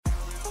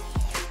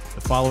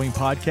The following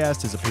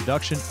podcast is a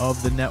production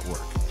of the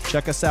network.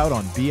 Check us out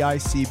on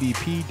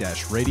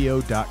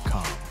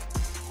bicbp-radio.com.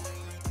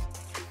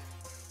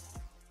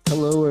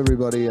 Hello,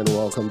 everybody, and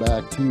welcome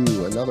back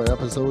to another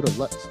episode of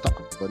Let's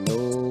Talk But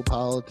No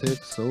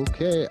Politics.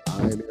 Okay,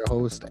 I'm your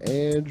host,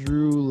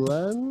 Andrew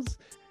Lenz,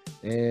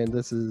 and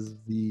this is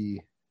the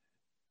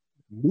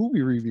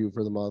movie review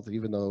for the month,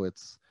 even though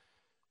it's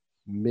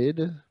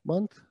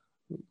mid-month.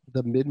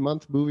 The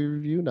mid-month movie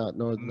review, not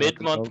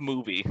mid-month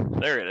movie.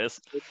 There it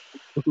is.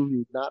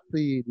 Movie, not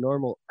the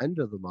normal end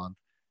of the month.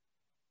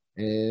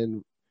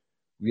 And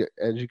we,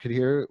 as you could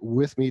hear,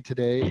 with me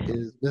today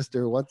is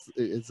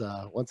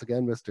once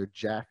again Mr.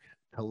 Jack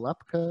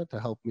Telepka to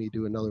help me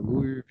do another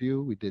movie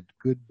review. We did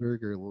Good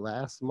Burger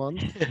last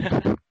month.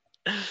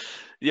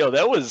 Yo,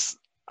 that was,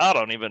 I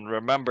don't even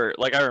remember.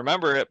 Like, I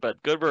remember it,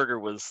 but Good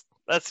Burger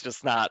that's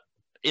just not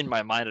in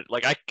my mind.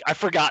 Like, I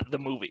forgot the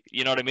movie.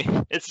 You know what I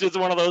mean? It's just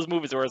one of those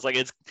movies where it's like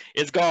it's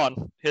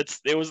gone.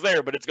 It was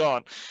there, but it's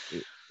gone.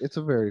 It's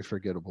a very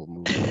forgettable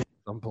movie at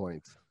some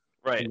points.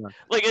 Right.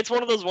 Like, it's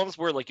one of those ones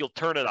where, like, you'll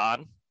turn it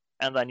on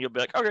and then you'll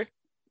be like, okay,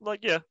 like,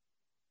 yeah,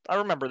 I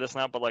remember this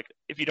now. But, like,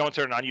 if you don't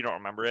turn it on, you don't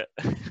remember it.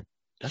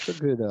 That's a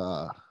good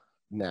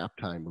nap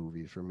time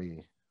movie for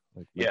me.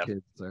 Like, my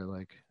kids are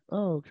like,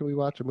 oh, can we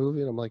watch a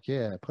movie? And I'm like,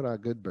 yeah, put on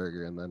Good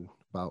Burger. And then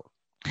about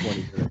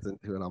 20 minutes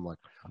into it, I'm like,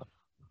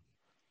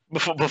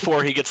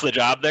 before he gets the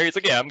job there, he's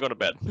like, yeah, I'm going to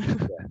bed. Yeah.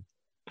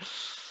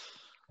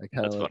 I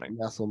kind of like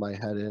nestle my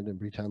head in and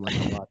pretend like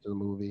I'm watching the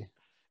movie.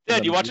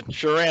 Dad, you watching?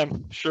 Sure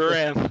am.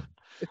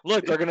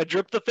 Look, they're gonna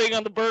drip the thing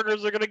on the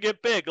burgers. They're gonna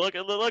get big. Look!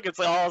 It's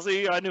like, oh,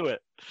 see, I knew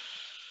it.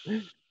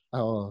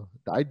 Oh,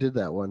 I did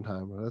that one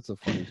time. That's a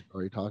funny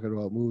story. Talking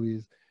about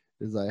movies,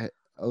 is I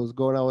was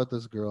going out with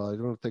this girl. I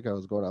don't think I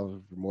was going out with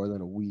her for more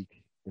than a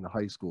week in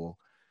high school,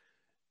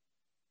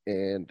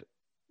 and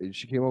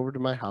she came over to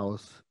my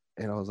house,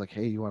 and I was like,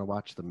 "Hey, you want to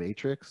watch The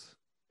Matrix?"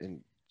 And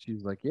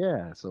she's like,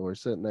 "Yeah." So we're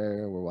sitting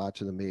there, we're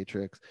watching The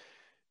Matrix,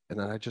 and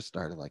then I just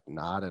started like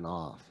nodding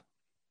off.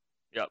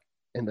 Yep.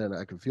 And then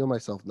I could feel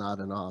myself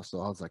nodding off.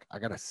 So I was like, I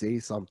got to say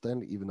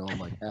something, even though I'm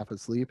like half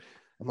asleep.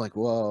 I'm like,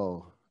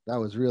 whoa, that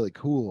was really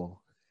cool.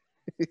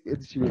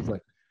 And she was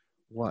like,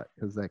 what?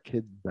 Because that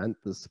kid bent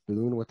the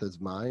spoon with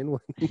his mind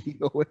when he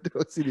went to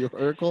go see the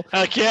Oracle?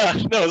 Heck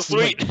yeah. No,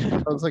 sweet.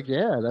 I was like,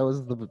 yeah,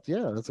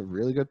 that's a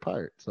really good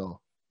part. So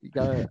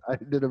I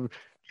did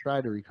try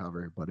to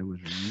recover, but it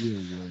was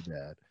really, really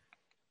bad.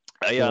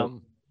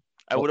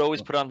 I would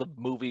always put on the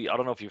movie, I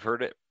don't know if you've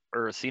heard it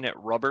or seen it,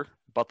 Rubber,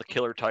 about the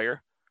killer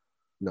tire.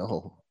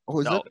 No. Oh,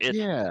 is that?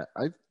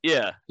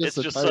 Yeah. It's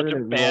just such a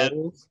bad.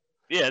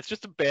 Yeah, it's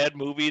just a bad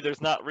movie. There's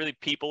not really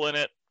people in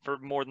it for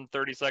more than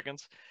 30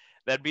 seconds.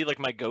 That'd be like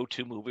my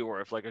go-to movie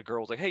where if like a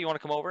girl was like, hey, you want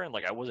to come over? And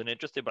like I wasn't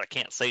interested, but I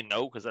can't say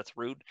no because that's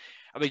rude.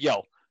 I mean,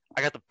 yo,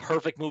 I got the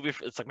perfect movie.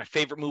 It's like my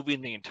favorite movie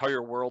in the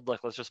entire world.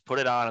 Like, let's just put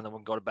it on and then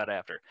we'll go to bed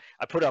after.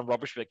 I put it on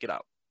Rubber, get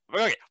out.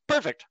 Okay,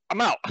 perfect.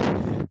 I'm out.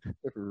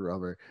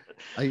 Rubber.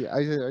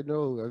 I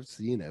know I've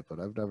seen it, but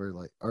I've never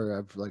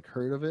I've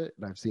heard of it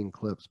and I've seen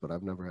clips, but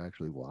I've never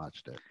actually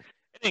watched it.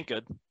 It ain't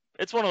good.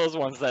 It's one of those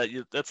ones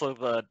that's like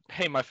the,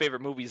 hey, my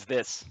favorite movie's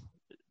this.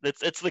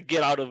 It's the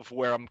get out of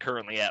where I'm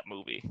currently at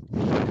movie.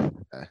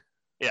 Okay.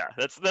 Yeah,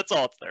 that's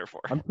all it's there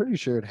for. I'm pretty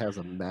sure it has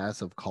a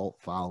massive cult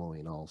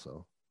following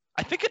also.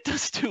 I think it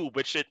does too,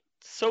 which it's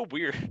so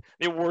weird.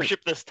 They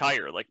worship this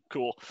tire, like,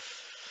 cool.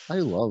 I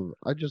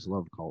just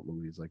love cult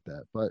movies like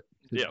that. But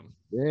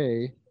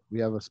today we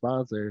have a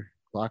sponsor,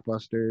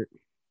 Blockbuster.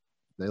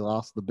 They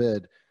lost the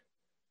bid.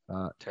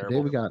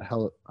 Today we got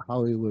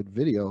Hollywood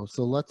Video.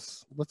 So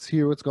let's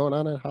hear what's going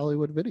on at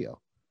Hollywood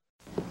Video.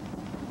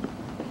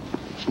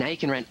 Now you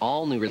can rent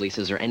all new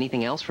releases or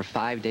anything else for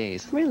 5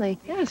 days. Really?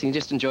 Yeah, so you can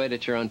just enjoy it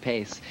at your own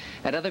pace.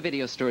 At other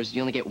video stores,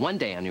 you only get 1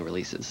 day on new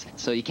releases.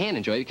 So you can't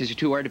enjoy it because you're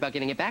too worried about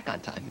getting it back on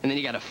time. And then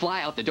you got to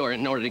fly out the door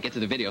in order to get to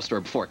the video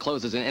store before it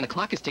closes. And the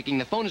clock is ticking,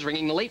 the phone is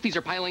ringing, the late fees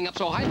are piling up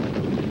so high.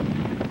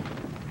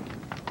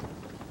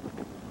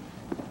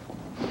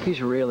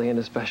 He's really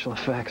into special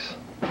effects.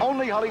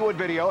 Only Hollywood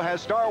Video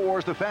has Star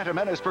Wars The Phantom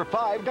Menace for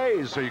 5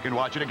 days, so you can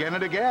watch it again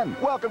and again.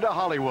 Welcome to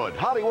Hollywood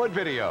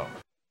Video.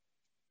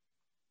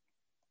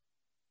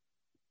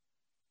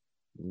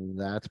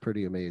 That's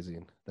pretty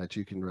amazing that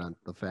you can rent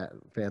the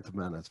Phantom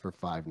Menace for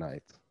 5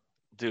 nights.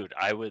 Dude,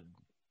 I'm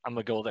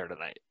gonna go there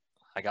tonight.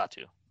 I got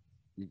to.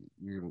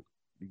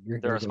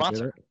 They're a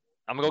sponsor.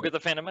 I'm gonna go get the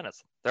Phantom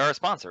Menace. They're our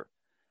sponsor.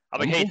 I'm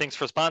like, hey, thanks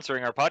for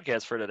sponsoring our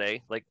podcast for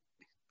today. Like,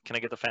 can I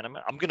get the Phantom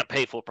Menace? I'm gonna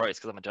pay full price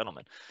because I'm a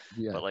gentleman.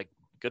 Yeah. But like,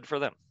 good for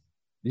them.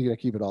 You gonna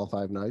keep it all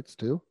 5 nights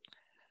too?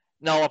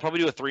 No, I'll probably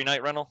do a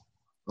 3-night rental.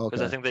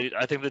 Because Okay.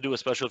 I think they do a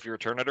special if you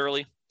return it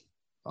early.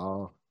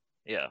 Oh.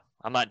 Yeah,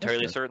 I'm not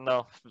entirely certain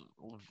though.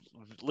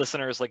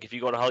 Listeners, like if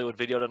you go to Hollywood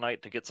Video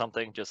tonight to get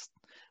something,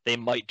 they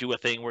might do a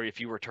thing where if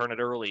you return it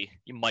early,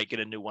 you might get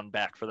a new one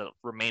back for the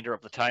remainder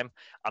of the time.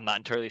 I'm not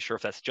entirely sure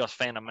if that's just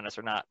Phantom Menace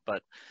or not,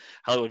 but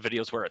Hollywood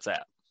Video is where it's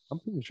at. I'm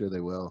pretty sure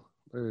they will.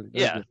 They're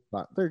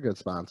a good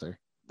sponsor.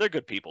 They're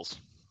good peoples.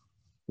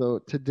 So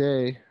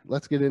today,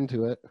 let's get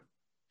into it.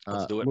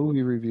 Let's do it.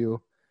 Movie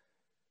review.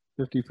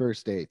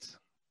 51st Dates.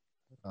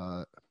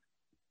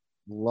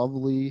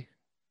 Lovely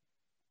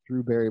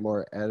Drew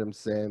Barrymore, Adam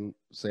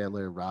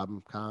Sandler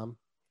rom-com.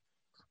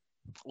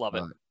 Love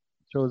it.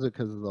 Chose it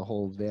because of the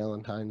whole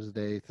Valentine's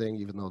Day thing,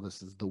 even though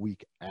this is the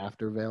week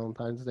after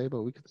Valentine's Day,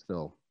 but we could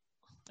still.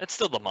 It's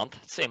still the month,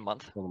 same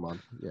month. Still the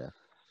month, yeah.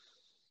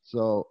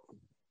 So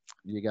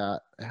you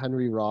got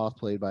Henry Roth,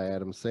 played by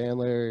Adam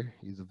Sandler.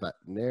 He's a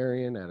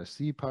veterinarian at a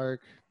sea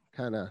park,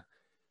 kind of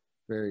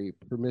very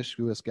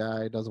promiscuous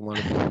guy. Doesn't want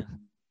to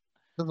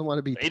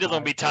be. He doesn't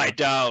want to be tied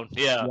down.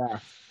 Yeah.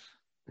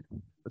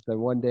 But then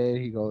one day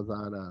he goes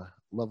on a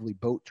lovely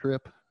boat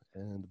trip,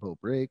 and the boat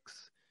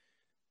breaks,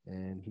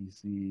 and he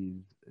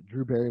sees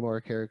Drew Barrymore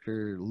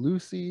character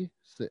Lucy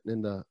sitting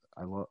in the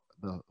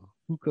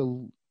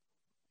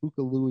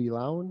Hookah-Louie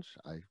Lounge.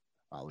 I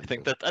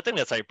think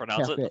that's how you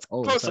pronounce Cafe. it. It's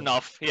close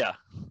enough. Yeah.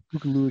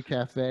 Hookah-Louie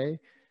Cafe,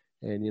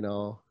 and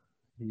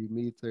he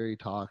meets her, he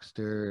talks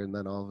to her, and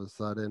then all of a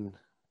sudden,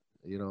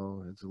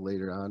 it's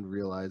later on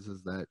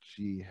realizes that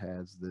she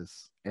has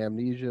this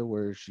amnesia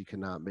where she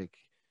cannot make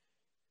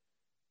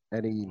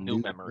any new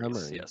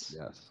memories.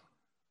 Yes.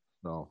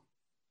 So,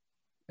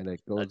 and it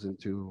goes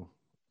into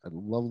a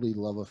lovely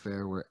love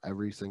affair where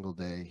every single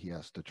day he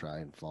has to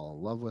try and fall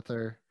in love with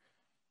her.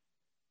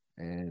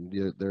 And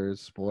there's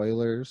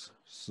spoilers.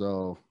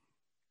 So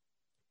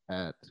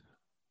at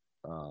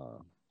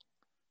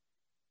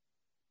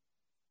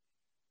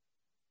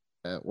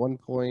one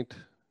point,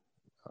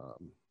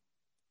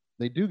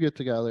 they do get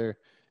together.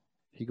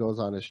 He goes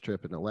on his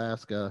trip in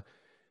Alaska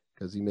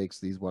because he makes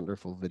these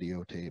wonderful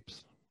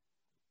videotapes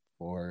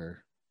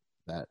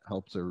that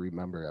helps her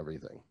remember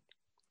everything.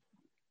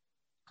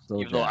 So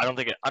even though I don't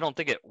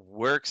think it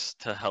works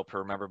to help her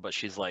remember, but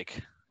she's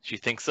like, she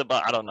thinks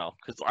about, I don't know,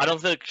 because I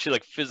don't think she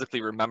like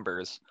physically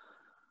remembers.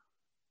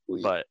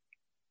 But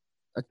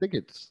I think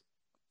it's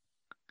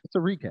a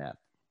recap.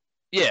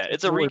 Yeah,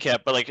 it's a recap,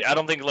 but like I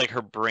don't think like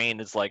her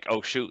brain is like,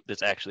 oh shoot,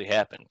 this actually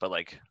happened. But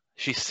like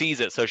she sees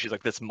it, so she's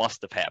like, this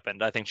must have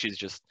happened. I think she's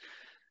just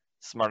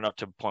smart enough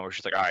to the point where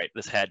she's like, all right,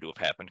 this had to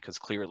have happened because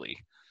clearly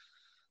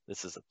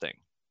this is a thing.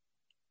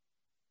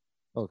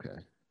 Okay.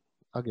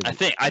 I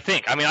think.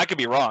 I mean, I could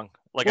be wrong.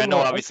 Like, well, I know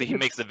obviously he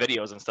makes the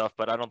videos and stuff,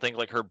 but I don't think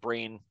like her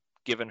brain,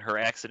 given her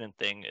accident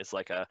thing, is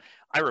like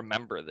I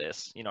remember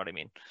this. You know what I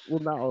mean? Well,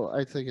 no,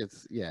 I think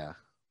it's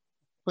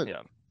but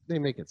they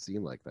make it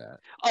seem like that.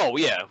 Oh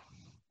yeah,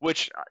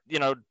 which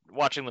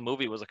watching the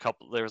movie was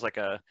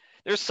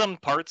there's some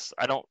parts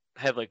I don't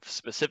have like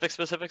specifics.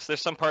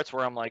 There's some parts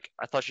where I'm like,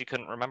 I thought she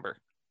couldn't remember,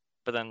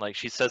 but then like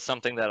she says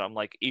something that I'm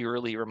like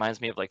eerily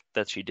reminds me of like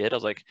that she did. I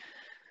was like,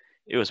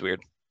 it was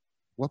weird.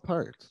 What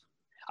parts?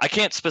 I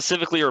can't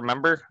specifically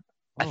remember.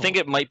 I think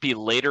it might be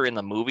later in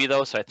the movie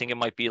though, so I think it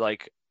might be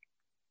like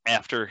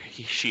after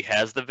she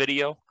has the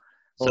video,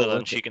 so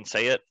then she can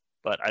say it.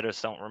 But I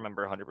just don't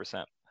remember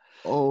 100%.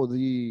 Oh,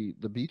 the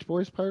Beach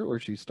Boys part where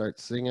she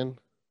starts singing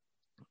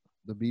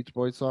the Beach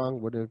Boys song.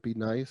 Wouldn't it be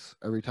nice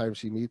every time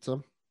she meets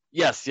them?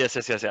 Yes.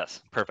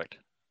 Perfect.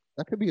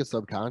 That could be a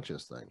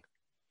subconscious thing.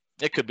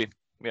 It could be.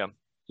 Yeah.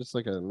 Just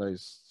like a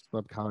nice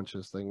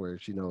subconscious thing where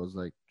she knows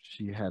like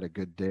she had a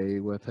good day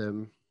with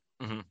him.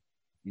 Mm-hmm.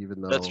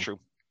 Even though that's true.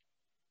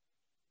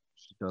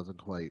 She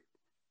doesn't quite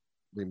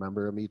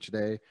remember him each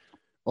day.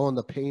 Oh, and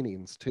the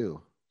paintings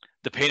too.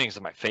 The paintings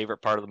are my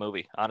favorite part of the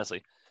movie,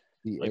 honestly.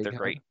 They're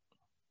great.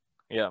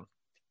 Yeah.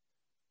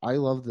 I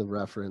love the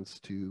reference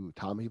to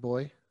Tommy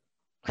Boy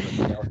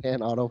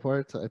and Auto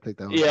Parts. I think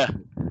that was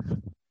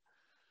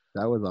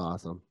that was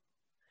awesome.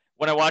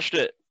 When I watched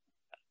it,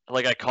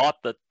 like I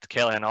caught the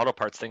Callahan Auto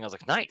Parts thing. I was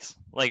like, nice.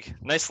 Like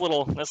nice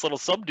little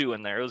subdo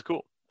in there. It was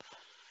cool.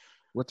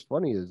 What's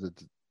funny is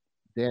it's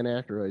Dan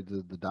Aykroyd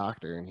did the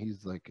doctor, and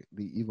he's like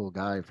the evil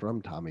guy from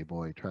Tommy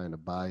Boy trying to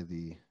buy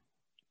the.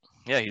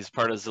 Yeah, he's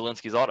part of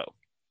Zelensky's Auto.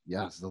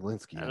 Yeah,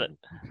 Zelensky.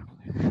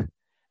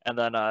 And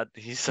then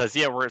he says,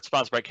 "Yeah, we're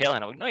sponsored by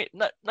Callahan." I'm like,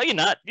 no, you're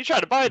not. You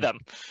try to buy them.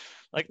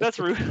 Like that's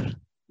rude.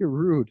 You're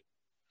rude.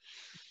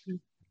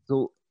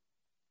 So,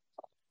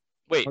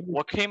 wait,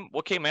 what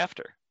came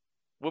after?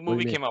 What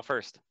movie came out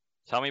first?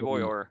 Tommy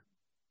Boy or?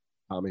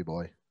 Tommy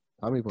Boy.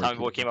 Tommy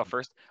Boy came out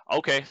first.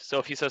 Okay, so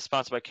if he says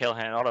sponsored by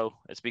Callahan Auto,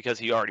 it's because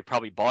he already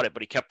probably bought it,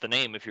 but he kept the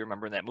name. If you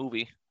remember in that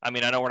movie, I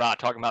mean, I know we're not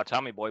talking about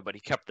Tommy Boy, but he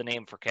kept the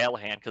name for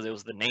Callahan because it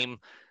was the name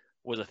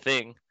was a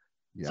thing.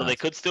 Yes. So they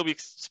could still be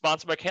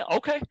sponsored by Callahan.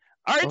 Okay,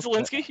 all right,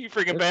 Zelensky, you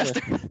freaking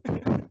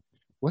bastard.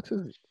 What's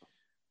his?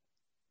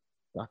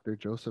 Dr.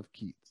 Joseph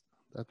Keats.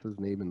 That's his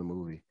name in the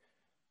movie.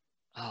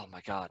 Oh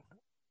my God,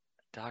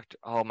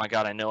 Oh my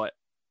God, I know it.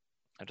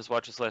 I just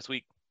watched this last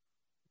week.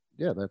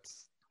 Yeah,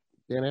 that's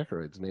Dan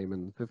Aykroyd's name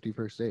in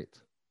 51st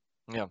Dates.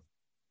 Yeah.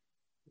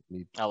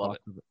 I love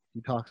it.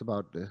 He talks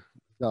about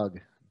Doug.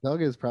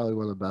 Doug is probably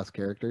one of the best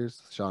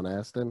characters, Sean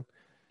Astin.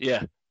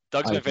 Yeah,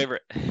 Doug's my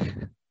favorite.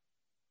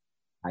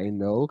 I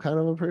know kind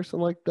of a person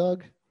like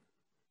Doug.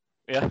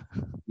 Yeah.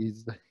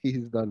 He's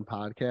done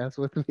podcasts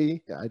with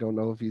me. I don't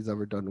know if he's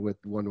ever done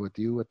one with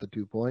you with the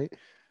 2 Point,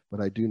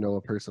 but I do know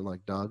a person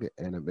like Doug,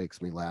 and it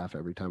makes me laugh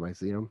every time I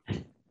see him.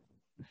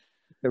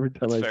 every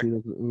time That's I fair. see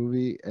this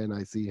movie and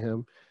I see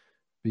him,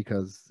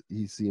 because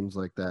he seems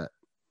like that.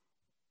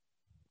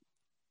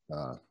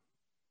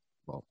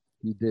 Well,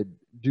 he did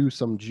do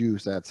some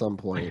juice at some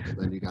point, and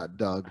then he got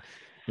Doug,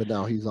 but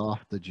now he's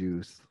off the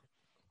juice.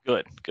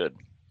 Good.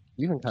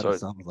 He even kind So of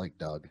sounds like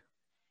Doug.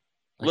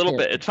 A little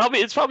bit.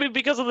 It's probably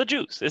because of the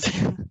juice.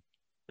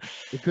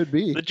 It could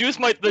be. The juice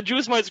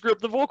might screw up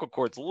the vocal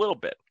cords a little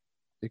bit.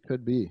 It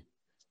could be.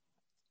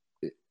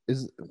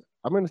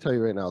 I'm going to tell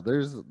you right now,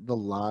 there's the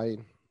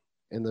line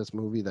in this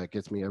movie that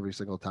gets me every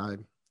single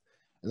time.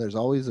 And there's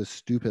always a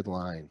stupid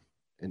line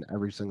in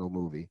every single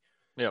movie.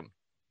 Yeah.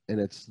 And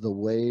it's the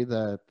way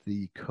that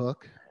the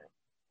cook,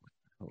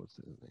 what's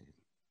his name?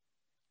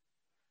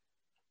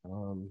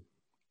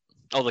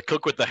 Oh, the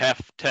cook with the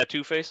half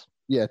tattoo face?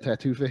 Yeah,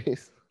 tattoo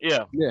face.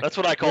 Yeah, Nick. that's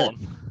what I call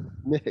him.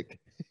 Nick.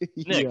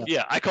 Nick,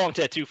 yeah, I call him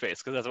tattoo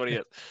face because that's what he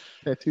is.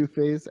 Tattoo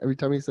face. Every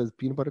time he says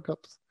peanut butter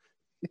cups,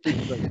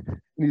 he's like,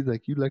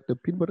 you like the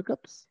peanut butter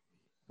cups?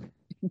 You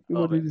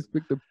want me to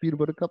stick the peanut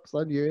butter cups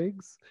on your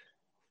eggs?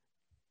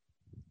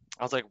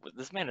 I was like,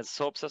 this man is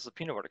so obsessed with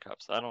peanut butter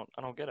cups. I don't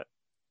get it.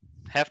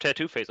 Half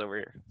tattoo face over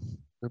here.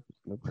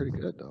 They're pretty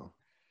good though.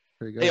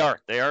 Pretty good.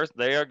 They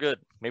are good.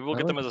 Maybe we'll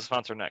get them as a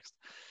sponsor next.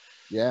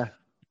 Yeah,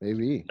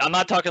 maybe. I'm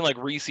not talking like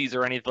Reese's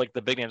or anything like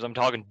the big names. I'm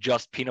talking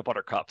just peanut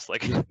butter cups.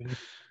 Like,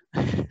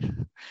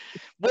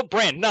 what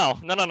brand? No.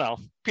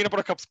 Peanut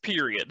butter cups.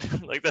 Period.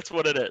 Like that's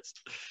what it is.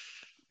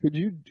 Could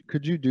you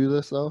do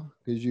this though?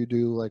 Could you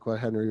do like what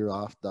Henry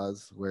Roth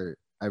does, where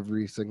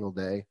every single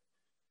day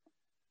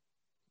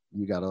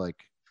you gotta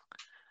like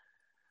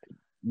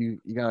you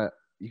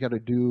gotta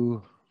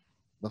do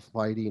the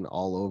fighting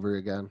all over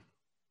again?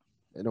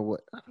 In a way,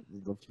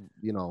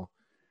 you know.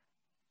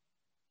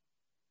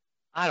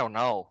 I don't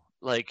know.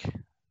 Like,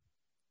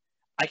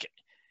 I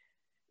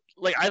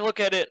look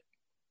at it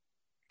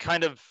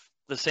kind of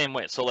the same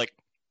way. So like,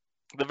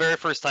 the very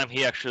first time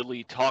he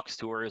actually talks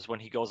to her is when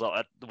he goes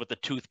out with the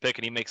toothpick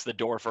and he makes the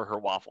door for her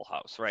Waffle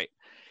House, right?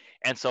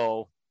 And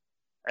so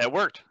it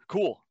worked.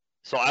 Cool.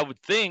 So I would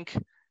think,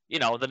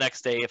 the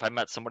next day if I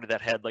met somebody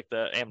that had like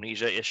the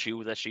amnesia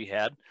issue that she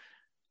had,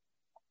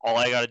 all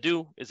I got to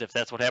do is if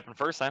that's what happened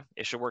first time,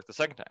 it should work the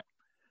second time.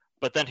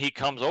 But then he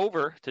comes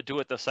over to do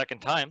it the second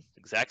time,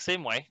 exact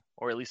same way,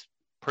 or at least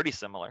pretty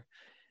similar,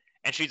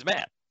 and she's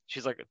mad.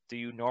 She's like, do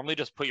you normally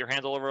just put your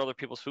hands all over other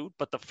people's food?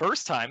 But the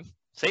first time,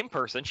 same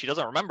person, she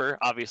doesn't remember,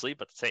 obviously,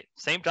 but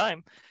same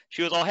time,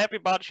 she was all happy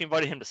about it. She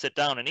invited him to sit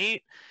down and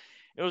eat.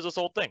 It was this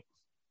whole thing.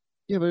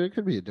 Yeah, but it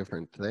could be a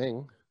different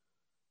thing.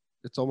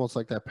 It's almost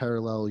like that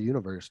parallel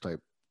universe type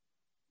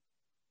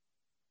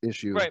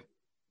issue. Right.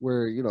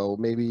 Where,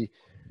 maybe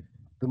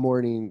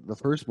the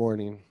first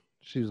morning,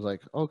 she was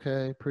like,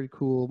 okay, pretty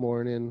cool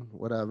morning,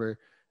 whatever.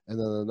 And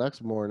then the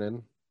next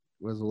morning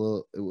was a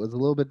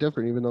little bit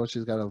different, even though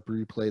she's got to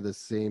replay the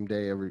same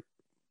day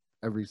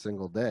every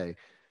single day.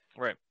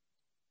 Right.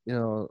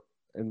 And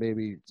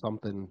maybe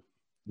something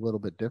a little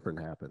bit different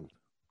happened.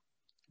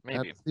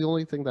 Maybe. That's the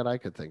only thing that I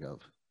could think of.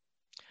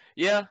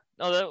 Yeah,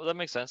 no, that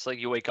makes sense. Like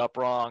you wake up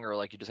wrong, or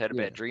like you just had a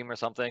bad dream or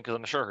something. Because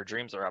I'm sure her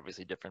dreams are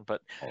obviously different,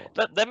 but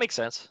that makes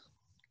sense.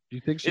 Do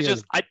you think she?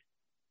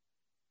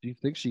 Do you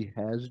think she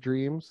has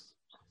dreams?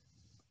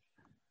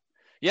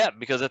 Yeah,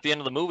 because at the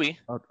end of the movie,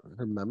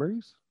 her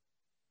memories.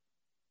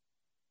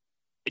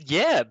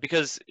 Yeah,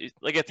 because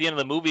like at the end of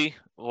the movie,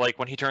 like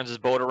when he turns his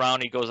boat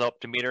around, he goes up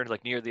to meet her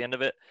like near the end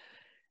of it,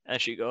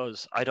 and she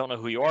goes, "I don't know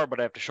who you are, but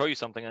I have to show you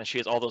something." And she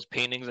has all those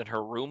paintings in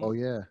her room. Oh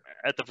yeah.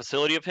 At the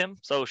facility of him,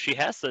 so she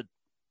has to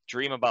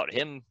dream about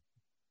him,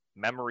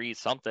 memories,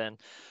 something.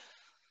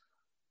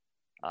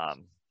 But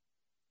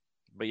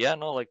yeah,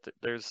 no, like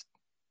there's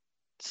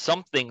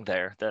something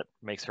there that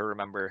makes her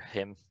remember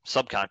him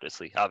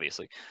subconsciously,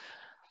 obviously.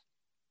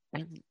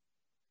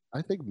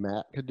 I think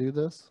Matt could do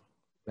this,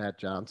 Matt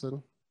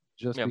Johnson,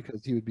 just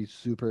because he would be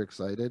super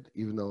excited,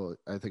 even though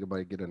I think it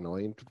might get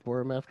annoying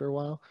for him after a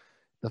while.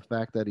 The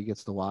fact that he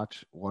gets to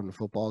watch one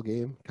football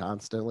game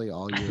constantly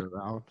all year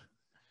round.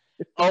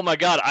 Oh my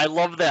God, I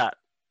love that.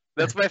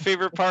 That's my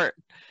favorite part.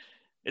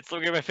 It's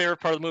like my favorite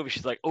part of the movie.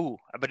 She's like, "Oh,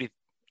 I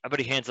bet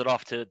he hands it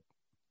off to,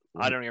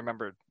 I don't even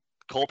remember,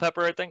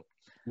 Culpepper, I think."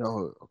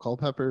 No,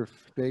 Culpepper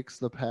fakes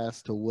the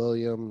pass to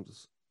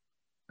Williams,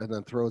 and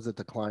then throws it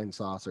to Klein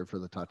Saucer for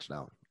the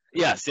touchdown.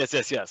 Yes.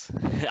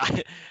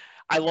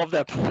 I love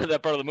that part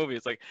of the movie.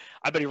 It's like,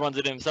 I bet he runs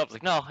it in himself. It's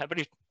like, no, I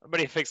bet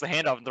he fakes the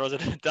handoff and throws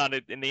it down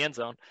in the end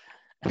zone.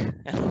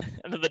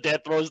 And then the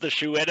dad throws the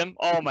shoe at him.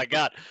 Oh my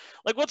God!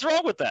 Like, what's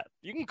wrong with that?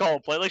 You can call a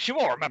play. Like, she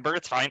won't remember.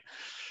 It's fine.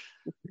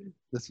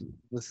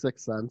 The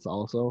Sixth Sense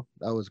also,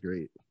 that was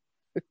great.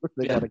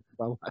 They gotta keep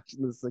on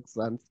watching The Sixth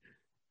Sense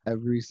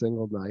every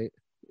single night.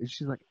 And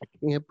she's like, I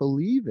can't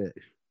believe it.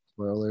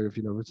 Spoiler alert if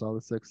you never saw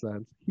The Sixth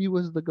Sense. He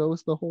was the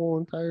ghost the whole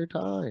entire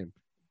time.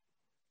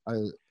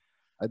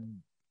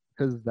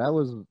 Because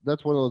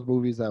that's one of those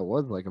movies that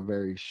was like a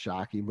very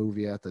shocking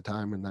movie at the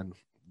time, and then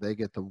they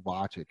get to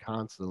watch it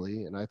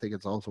constantly. And I think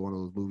it's also one of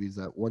those movies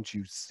that once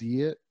you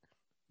see it,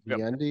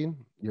 the ending,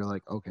 you're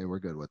like, okay, we're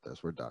good with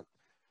this. We're done.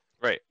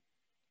 Right.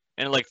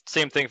 And like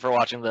same thing for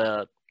watching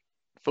the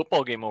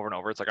football game over and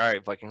over. It's like, all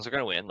right, Vikings are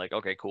gonna win. Like,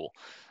 okay, cool.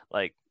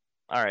 Like,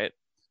 all right.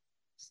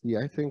 See,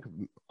 I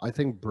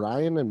think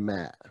Brian and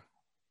Matt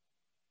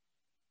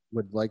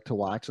would like to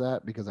watch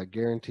that because I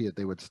guarantee it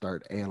they would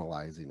start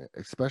analyzing it,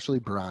 especially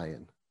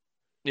Brian.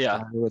 Yeah.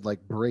 I would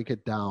like break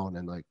it down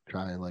and like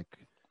try and like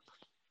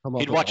come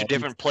up. He'd watch a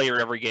different player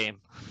every game.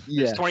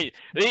 Yeah. 20.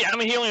 I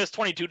mean, he only has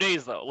 22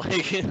 days though.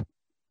 Like,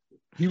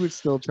 he would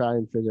still try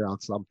and figure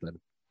out something.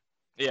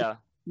 Yeah.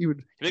 He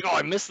would be like, oh,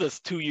 I missed this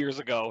 2 years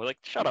ago. Like,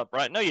 shut up,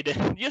 Brian. No, you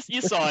didn't.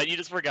 You saw it. You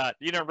just forgot.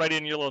 You didn't write it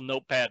in your little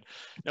notepad.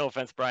 No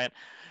offense, Brian.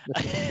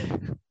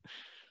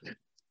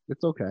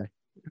 It's okay.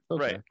 It's okay.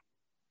 Right.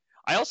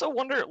 I also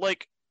wonder,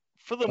 like,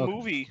 for the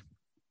movie,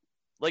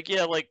 like,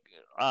 yeah, like,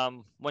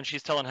 when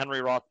she's telling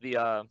Henry Roth,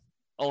 the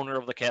owner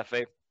of the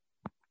cafe,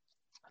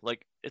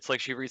 like, it's like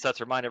she resets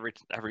her mind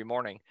every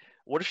morning.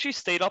 What if she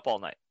stayed up all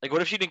night? Like,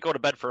 what if she didn't go to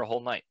bed for a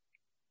whole night?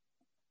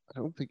 I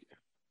don't think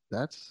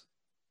that's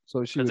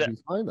so. She would be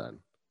fine then.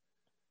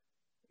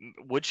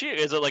 Would she?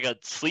 Is it like a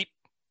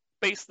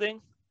sleep-based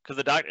thing? Because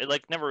the doctor,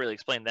 like, never really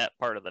explained that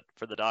part of it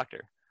for the doctor.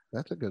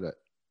 That's a good.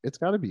 It's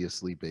got to be a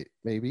sleep aid,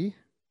 maybe.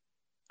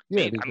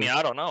 Yeah, I mean,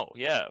 I don't know.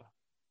 Yeah,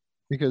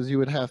 because you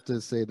would have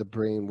to say the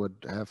brain would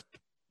have to,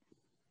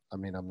 I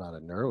mean, I'm not a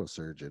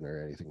neurosurgeon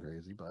or anything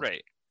crazy, but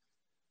right.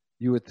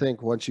 You would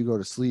think once you go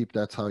to sleep,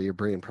 that's how your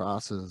brain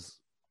processes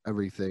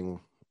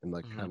everything and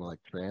like kind of like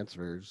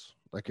transfers,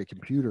 like a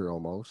computer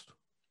almost.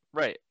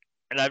 Right.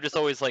 And I've just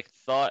always like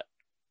thought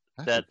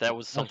that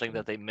was something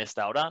that they missed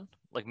out on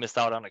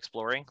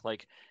exploring.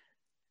 Like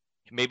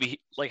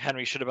maybe like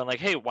Henry should have been like,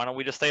 hey, why don't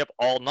we just stay up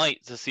all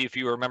night to see if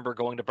you remember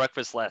going to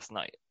breakfast last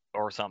night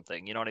or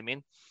something. You know what I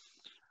mean?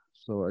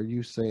 So are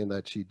you saying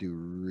that she'd do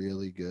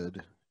really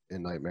good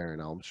in Nightmare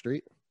on Elm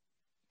Street?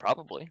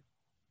 Probably.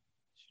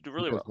 She'd do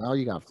really well. Now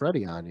you got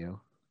Freddy on you.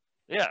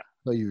 Yeah.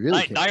 So you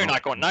really now you're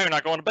not going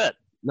to bed.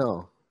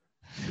 No.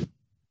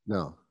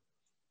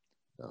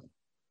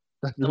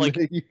 Like,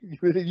 and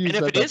if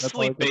it is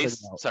sleep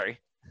based, sorry.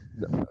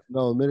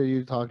 No, the minute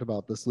you talked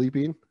about the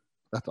sleeping,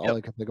 that's all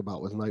I could think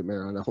about was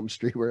Nightmare on Elm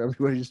Street, where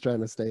everybody's trying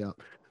to stay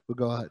up. But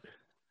go ahead.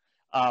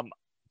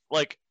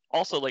 Like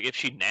also, like if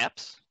she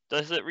naps,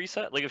 does it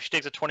reset? Like if she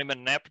takes a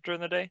 20-minute nap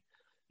during the day,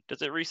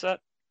 does it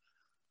reset?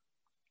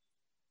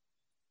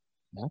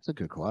 That's a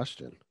good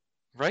question.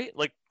 Right?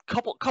 Like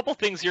couple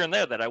things here and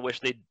there that I wish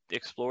they'd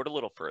explored a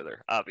little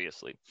further.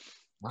 Obviously.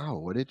 Wow,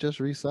 would it just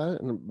reset?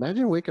 And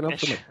imagine waking up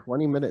from a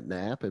 20-minute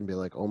nap and be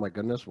like, "Oh my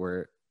goodness,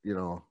 we're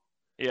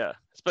Yeah,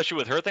 especially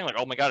with her thing, like,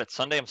 oh my god, it's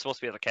Sunday, I'm supposed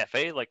to be at the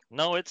cafe. Like,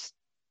 no, it's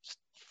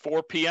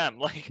 4 p.m.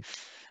 Like,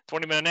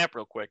 20-minute nap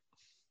real quick.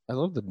 I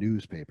love the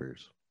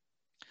newspapers.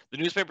 The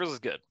newspapers is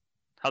good.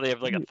 How they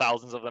have like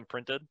thousands of them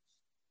printed.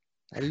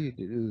 How do you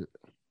do?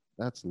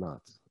 That's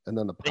nuts. And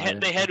then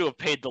they had to have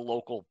paid the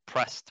local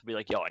press to be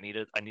like, yo, I need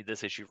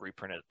this issue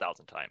reprinted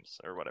 1,000 times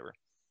or whatever.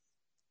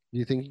 Do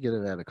you think you get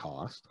it at a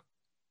cost?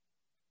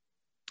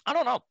 I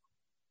don't know.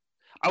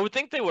 I would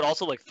think they would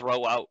also like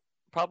throw out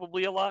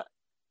probably a lot.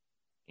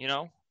 You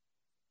know?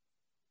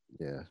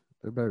 Yeah,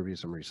 there better be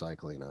some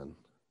recycling on.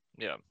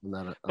 Yeah.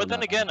 But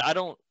then again, I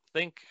don't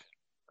think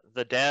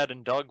the dad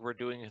and Doug were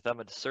doing them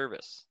a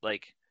disservice.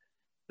 Like,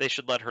 they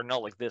should let her know,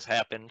 like, this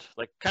happened.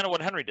 Like, kind of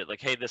what Henry did.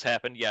 Like, hey, this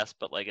happened, yes,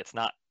 but, like, it's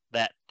not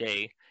that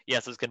day.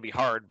 Yes, it's going to be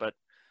hard, but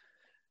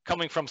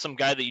coming from some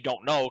guy that you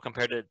don't know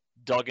compared to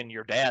Doug and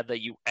your dad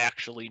that you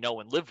actually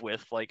know and live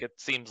with, like, it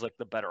seems like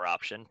the better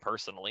option,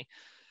 personally.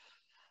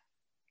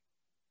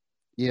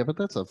 Yeah, but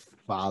that's a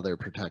father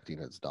protecting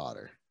his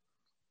daughter.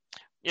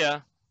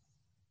 Yeah.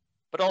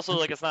 But also,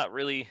 like, it's not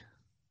really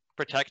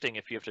protecting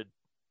if you have to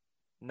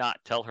not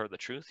tell her the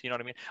truth. You know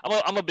what I mean?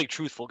 I'm a big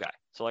truthful guy.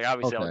 So, like,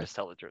 obviously, I'll just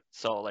tell the truth.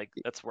 So, like,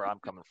 that's where I'm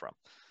coming from.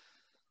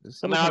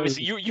 I mean,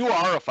 obviously, you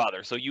are a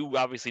father, so you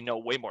obviously know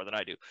way more than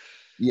I do.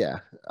 Yeah.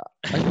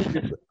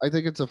 I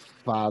think it's a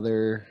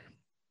father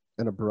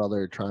and a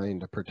brother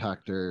trying to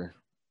protect her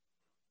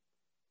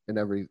in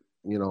every,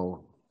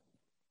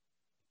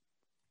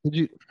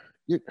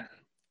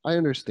 I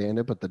understand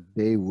it, but the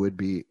day would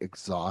be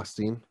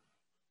exhausting.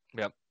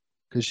 Yep.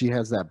 Because she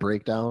has that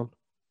breakdown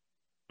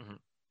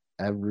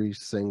every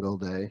single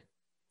day.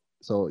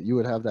 So you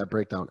would have that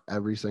breakdown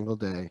every single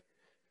day,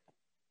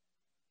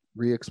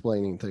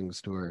 re-explaining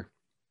things to her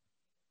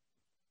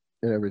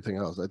and everything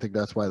else. I think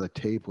that's why the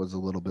tape was a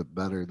little bit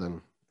better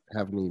than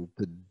having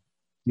to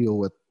deal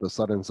with the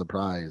sudden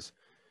surprise.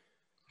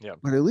 Yeah.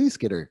 But at least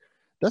get her.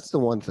 That's the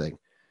one thing.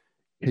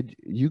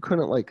 You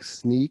couldn't like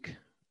sneak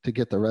to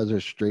get the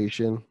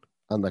registration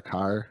on the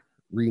car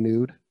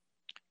renewed,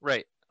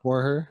 right,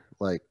 for her,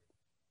 like.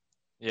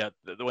 Yeah,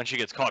 when she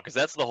gets caught, because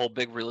that's the whole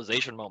big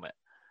realization moment.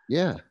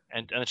 Yeah.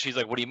 And she's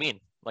like, "What do you mean?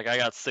 Like, I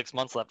got 6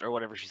 months left, or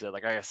whatever she said.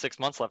 Like, I got 6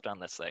 months left on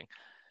this thing."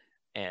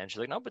 And she's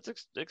like, "No, but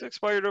it's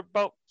expired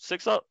about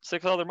six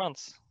other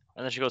months."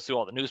 And then she goes through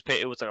all the newspaper.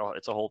 It was like,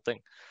 it's a whole thing.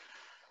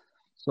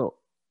 So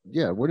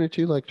yeah, wouldn't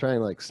you like try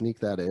and like sneak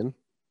that in?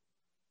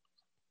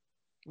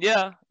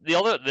 Yeah.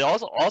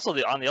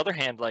 On the other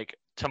hand, like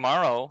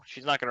tomorrow,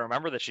 she's not gonna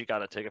remember that she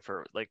got a ticket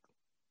for like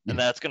and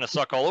that's going to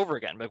suck all over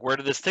again. Like, where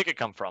did this ticket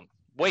come from?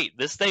 Wait,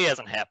 this day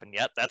hasn't happened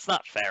yet. That's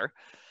not fair.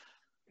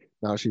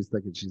 Now she's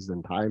thinking she's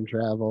in time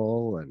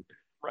travel and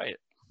right.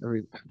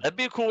 Every... That'd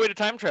be a cool way to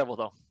time travel,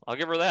 though. I'll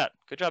give her that.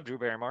 Good job, Drew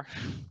Barrymore.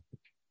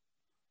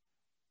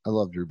 I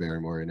love Drew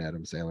Barrymore and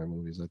Adam Sandler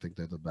movies. I think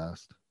they're the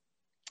best.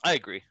 I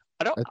agree.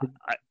 I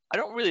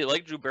don't really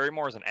like Drew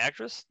Barrymore as an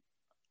actress.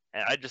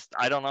 And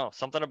I don't know.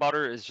 Something about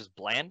her is just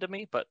bland to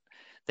me, but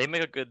they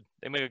make a good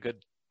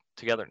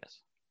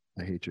togetherness.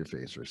 I hate your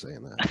face for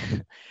saying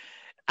that.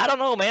 I don't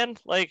know, man.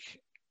 Like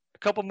a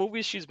couple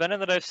movies she's been in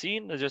that I've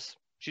seen,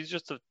 she's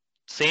just a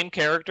same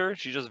character.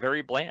 She's just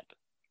very bland.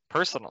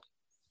 Personally.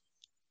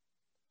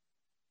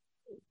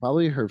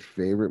 Probably her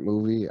favorite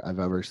movie I've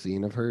ever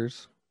seen of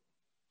hers,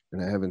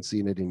 and I haven't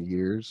seen it in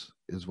years,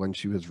 is when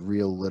she was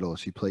real little.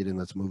 She played in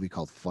this movie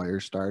called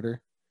Firestarter.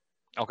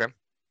 Okay.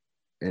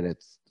 And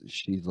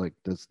she's like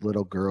this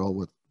little girl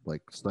with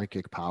like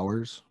psychic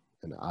powers,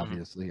 and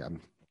obviously I'm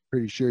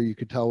pretty sure you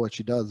could tell what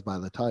she does by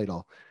the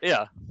title.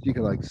 Yeah. She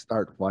could like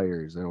start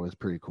fires, and it was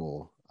pretty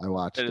cool. I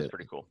watched it. It is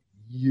pretty cool.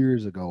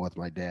 Years ago with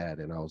my dad,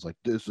 and I was like,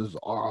 this is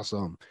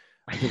awesome.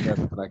 I think that's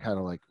when I kind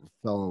of like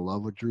fell in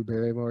love with Drew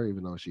Barrymore,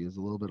 even though she is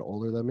a little bit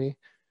older than me.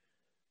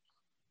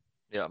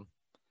 Yeah.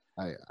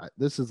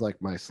 This is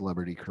like my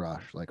celebrity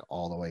crush, like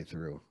all the way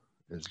through.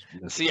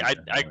 See, I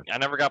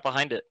never got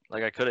behind it.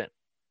 Like I couldn't.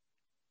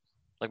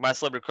 Like my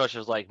celebrity crush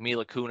is like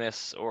Mila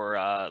Kunis or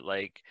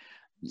like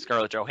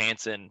Scarlett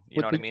Johansson.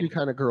 You know what I mean? You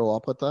kind of grow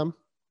up with them.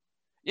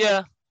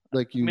 Yeah.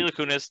 Like Mila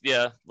Kunis,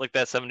 yeah, like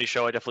that 70s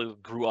show. I definitely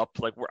grew up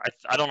like where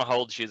I don't know how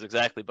old she is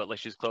exactly, but like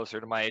she's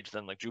closer to my age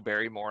than like Drew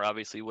Barrymore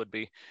obviously would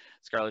be.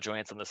 Scarlett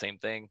Johansson, the same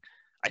thing.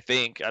 I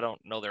think. I don't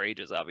know their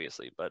ages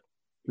obviously, but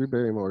Drew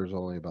Barrymore is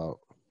only about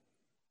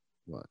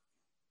what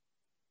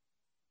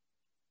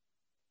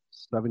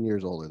 7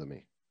 years older than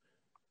me.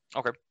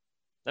 Okay,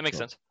 that makes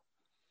sense.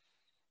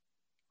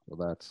 So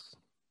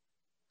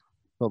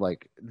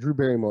like Drew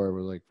Barrymore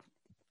was like,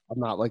 I'm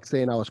not like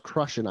saying I was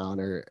crushing on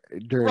her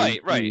during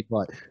right.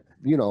 But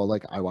you know,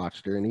 like I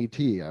watched her in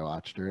E.T., I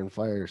watched her in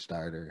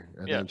Firestarter,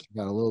 and then she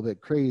got a little bit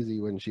crazy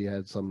when she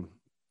had some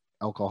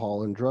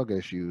alcohol and drug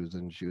issues,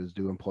 and she was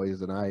doing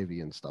Poison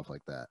Ivy and stuff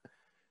like that.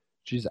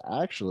 She's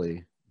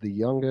actually the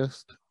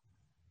youngest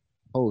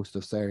host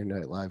of Saturday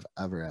Night Live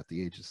ever at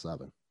the age of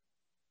 7.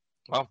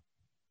 Wow,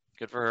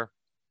 good for her.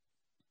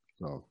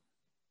 So,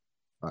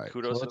 all right,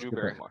 kudos to Drew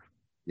Barrymore.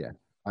 Yeah.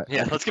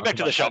 Let's get back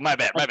to the show. My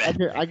bad.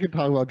 I could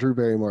talk about Drew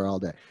Barrymore all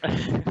day.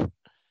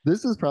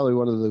 This is probably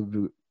one of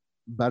the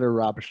better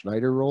Rob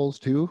Schneider roles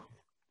too.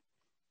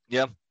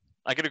 Yeah,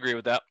 I could agree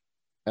with that.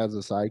 As a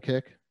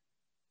sidekick,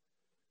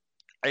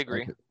 I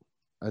agree.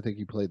 I think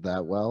he played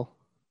that well.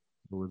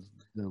 It was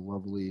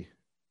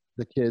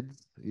the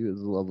kids. He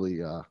was a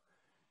lovely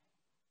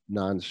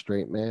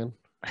non-straight man.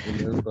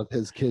 But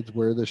his kids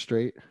were the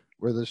straight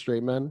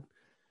men.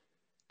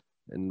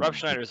 And Rob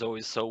Schneider is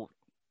always so.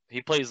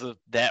 He plays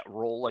that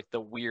role, like the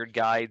weird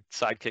guy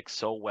sidekick,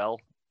 so well,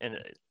 and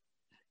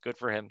good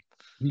for him.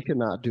 He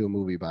cannot do a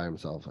movie by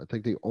himself. I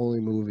think the only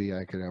movie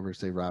I could ever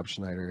say Rob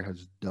Schneider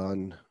has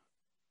done,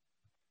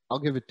 I'll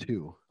give it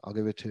two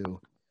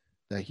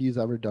that he's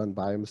ever done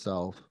by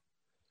himself,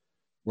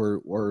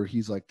 where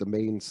he's like the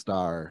main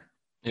star.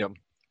 Yep.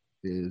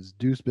 Is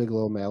Deuce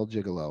Bigalow, Male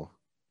Gigolo.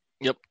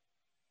 Yep.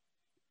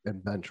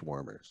 And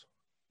Benchwarmers.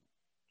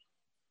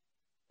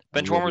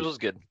 Benchwarmers was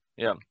good.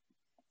 Yeah.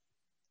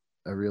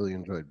 I really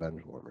enjoyed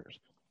Benchwarmers.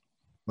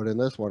 But in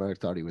this one, I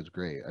thought he was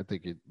great. I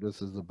think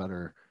this is a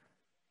better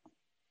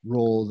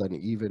role than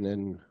even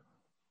in,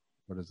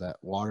 what is that,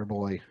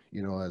 Waterboy,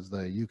 as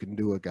the you can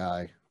do it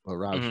guy. But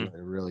Rob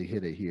Schneider really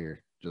hit it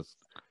here. Just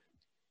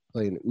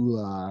playing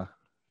Ula.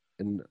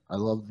 And I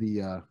love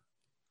the,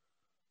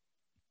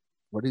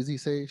 what does he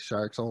say?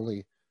 Sharks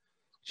only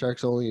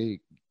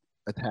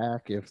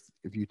attack if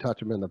you touch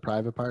them in the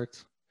private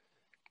parts.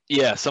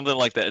 Yeah, something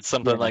like that. It's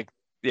something like,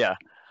 yeah.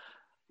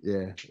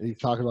 Yeah, and he's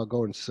talking about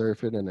going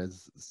surfing and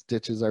his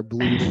stitches are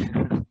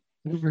bleeding.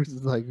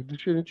 Versus like,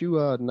 shouldn't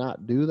you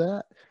not do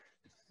that?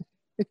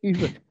 He's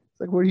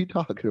like, what are you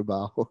talking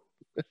about?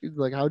 He's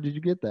like, how did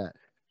you get that?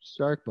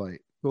 Shark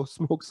bite. Go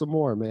smoke some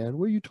more, man.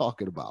 What are you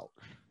talking about?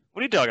 What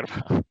are you talking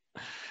about?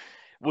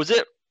 Was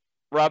it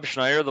Rob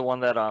Schneider, the one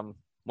that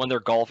when they're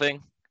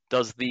golfing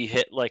does the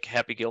hit like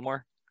Happy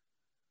Gilmore?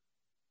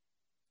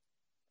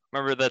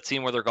 Remember that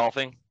scene where they're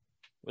golfing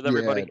with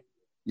everybody?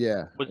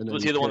 Yeah.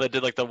 Was he the one that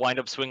did like the wind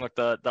up swing, like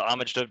the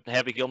homage to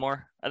Happy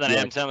Gilmore? And then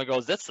Adam Sandler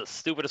goes, "That's the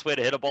stupidest way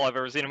to hit a ball I've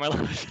ever seen in my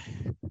life."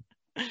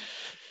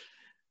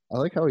 I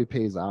like how he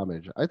pays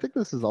homage. I think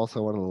this is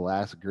also one of the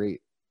last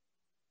great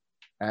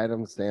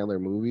Adam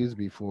Sandler movies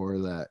before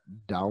that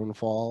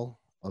downfall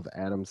of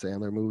Adam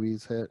Sandler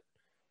movies hit.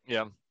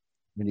 Yeah.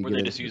 Where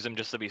they just use him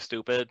just to be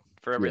stupid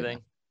for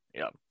everything.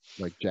 Yeah.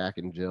 Like Jack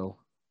and Jill.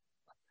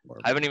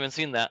 I haven't even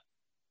seen that.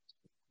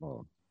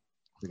 Oh,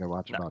 I think I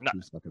watched about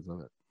 2 seconds of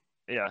it.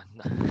 Yeah,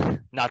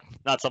 not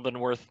something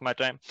worth my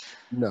time.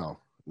 No.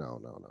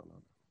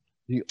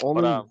 The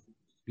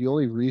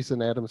only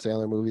recent Adam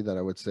Sandler movie that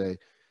I would say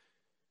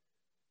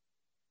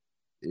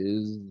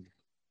is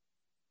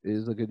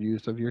is a good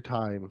use of your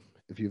time.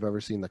 If you've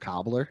ever seen The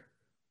Cobbler.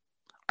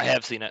 I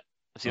have seen it.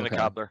 I've seen Okay. The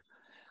Cobbler.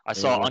 I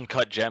saw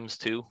Uncut Gems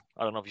too.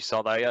 I don't know if you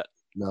saw that yet.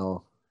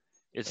 No.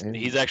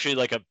 He's actually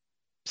like a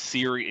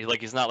serious,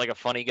 like he's not like a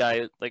funny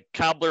guy. Like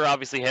Cobbler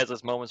obviously has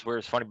his moments where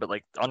it's funny, but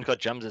like Uncut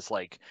Gems is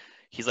like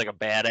he's like a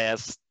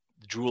badass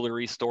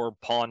jewelry store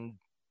pawn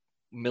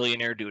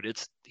millionaire dude.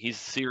 He's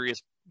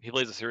serious. He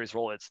plays a serious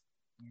role. It's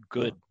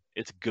good.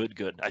 It's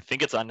good. I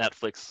think it's on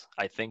Netflix.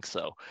 I think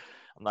so.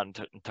 I'm not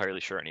entirely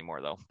sure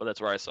anymore though, but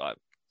that's where I saw it.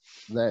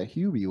 That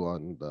Hubie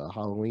one, the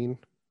Halloween,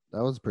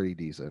 that was pretty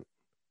decent.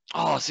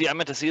 Oh, see, I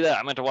meant to see that.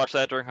 I meant to watch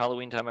that during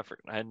Halloween time. I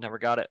had never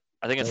got it.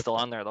 I think it's still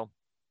on there though.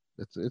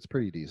 It's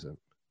pretty decent.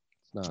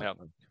 It's not.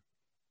 Yeah.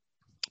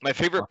 My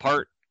favorite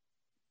part,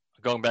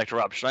 going back to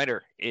Rob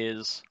Schneider,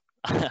 is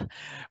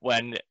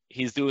when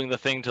he's doing the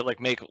thing to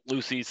like make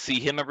Lucy see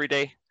him every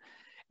day,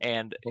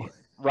 and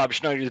Rob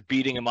Schneider's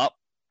beating him up,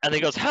 and he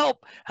goes,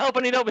 "Help! Help!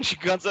 I need help!" And she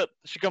comes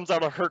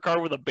out of her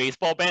car with a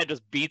baseball bat, and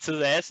just beats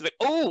his ass. He's like,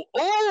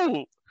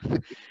 "Oh!"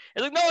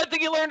 He's like, "No, I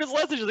think he learned his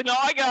lesson." She's like, "No,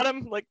 I got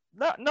him." Like,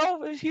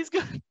 no, he's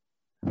good.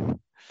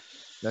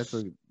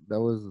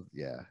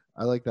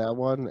 I like that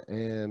one.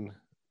 And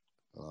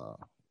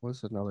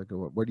what's another good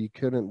one where he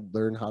couldn't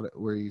learn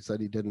where he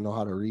said he didn't know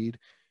how to read,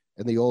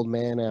 and the old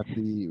man at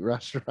the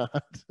restaurant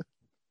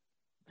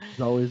is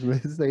always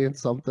saying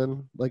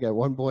something. Like at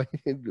one point,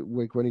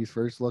 like when he's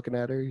first looking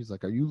at her, he's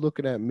like, "Are you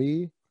looking at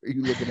me? Or are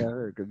you looking at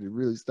her?" Because you're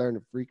really starting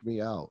to freak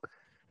me out.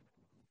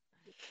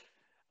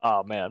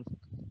 Oh man,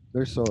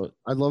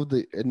 I love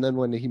and then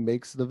when he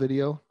makes the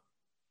video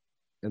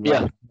and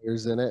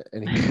Schneider's in it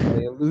and he's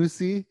playing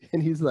Lucy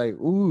and he's like,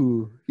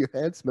 "Ooh, your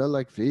head smells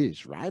like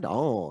fish. Right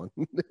on."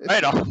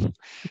 Right on.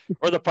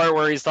 Or the part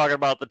where he's talking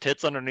about the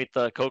tits underneath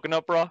the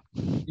coconut bra.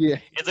 Yeah.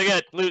 It's like,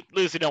 yeah,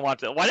 Lucy don't want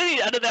to. Why did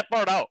he edit that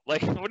part out?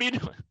 Like, what are you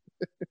doing?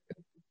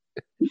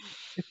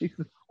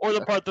 Or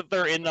the part that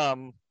they're in I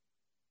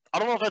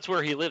don't know if that's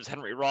where he lives,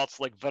 Henry Roth's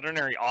like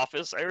veterinary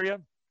office area.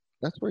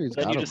 That's where he's.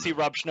 Then you just see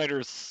Rob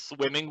Schneider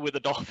swimming with a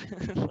dolphin.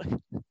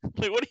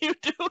 like, what are you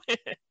doing?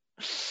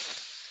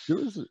 There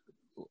was,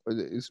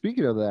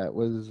 speaking of that,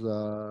 was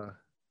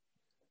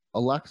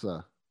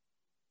Alexa,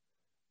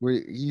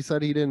 where he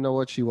said he didn't know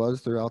what she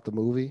was throughout the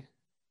movie.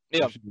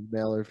 Yeah, if she was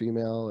male or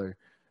female,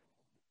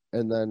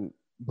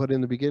 but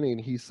in the beginning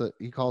he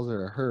calls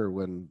her her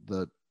when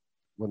the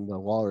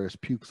walrus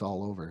pukes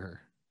all over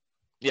her.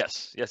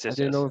 Yes. I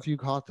didn't know if you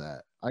caught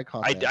that. I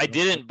caught that. I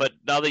didn't, but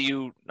now that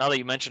you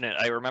mention it,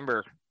 I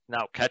remember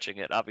now catching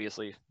it,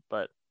 obviously.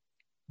 But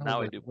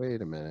now I do.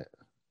 Wait a minute.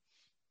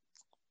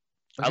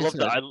 I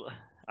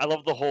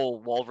love the whole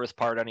walrus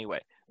part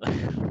anyway.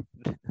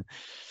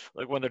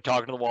 Like when they're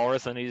talking to the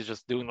walrus and he's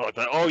just doing like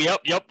that. Oh,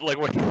 yep. Like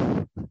what?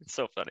 It's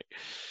so funny.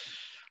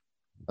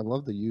 I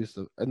love the use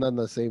of, and then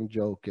the same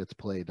joke gets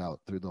played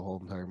out through the whole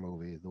entire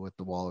movie with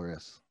the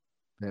walrus.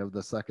 They have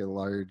the second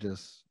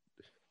largest.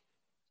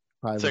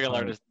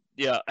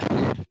 Yeah.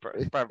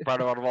 Private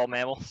out of all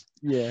mammals.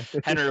 Yeah.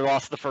 Henry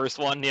Roth, the first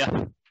one.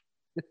 Yeah.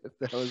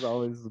 That was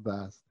always the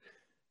best.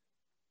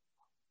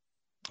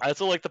 I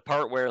also like the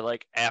part where,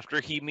 like, after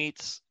he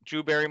meets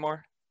Drew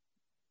Barrymore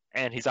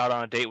and he's out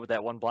on a date with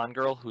that one blonde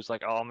girl who's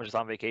like, "Oh, I'm just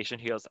on vacation."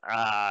 He goes,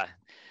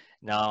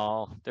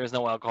 "No, there's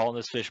no alcohol in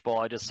this fishbowl.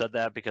 I just said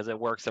that because it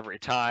works every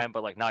time.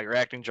 But, like, now you're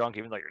acting drunk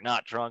even though you're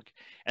not drunk."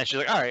 And she's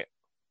like, "All right,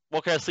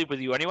 well, can I sleep with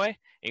you anyway?" And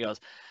he goes,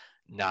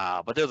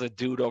 "Nah, but there's a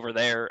dude over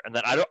there." And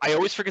then I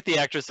always forget the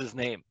actress's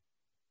name.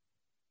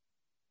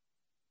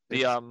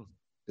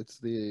 It's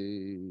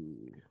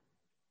the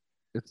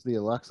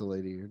Alexa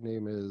lady. Her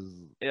name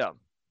is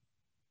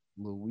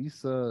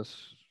Louisa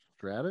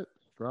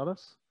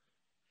Stratus.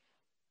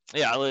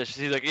 Yeah,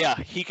 she's like, "Yeah,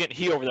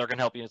 he over there can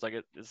help you." It's like,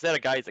 "Is that a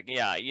guy?" He's like,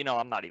 "Yeah,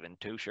 I'm not even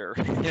too sure."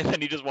 And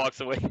then he just walks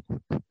away.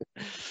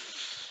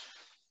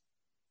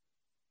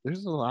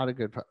 There's a lot of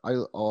good.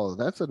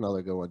 That's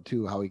another good one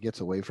too. How he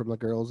gets away from the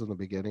girls in the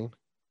beginning.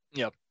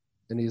 Yep.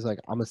 And he's like,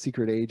 "I'm a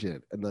secret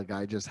agent," and the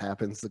guy just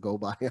happens to go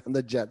by on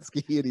the jet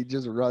ski, and he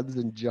just runs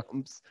and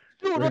jumps.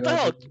 Dude, what the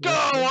hell? Go!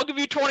 I'll give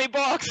you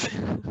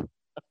 $20.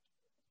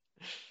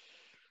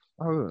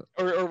 Or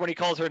when he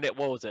calls her,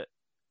 what was it?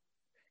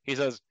 He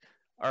says,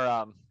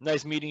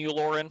 "Nice meeting you,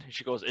 Lauren." And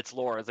she goes, "It's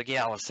Laura." It's like,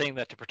 "Yeah, I was saying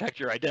that to protect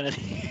your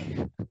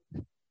identity."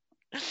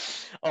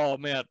 Oh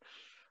man,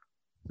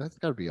 that's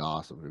gotta be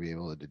awesome to be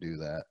able to do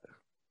that.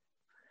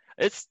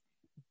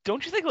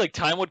 Don't you think like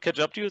time would catch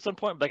up to you at some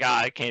point? Like,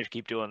 I can't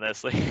keep doing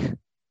this. Like,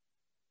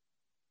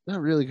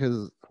 not really,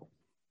 because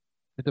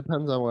it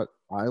depends on what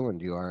island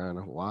you are on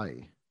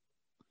Hawaii.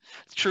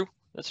 It's true.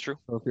 That's true.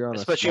 So if you're on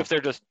especially if they're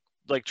just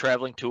like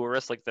traveling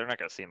tourists, like they're not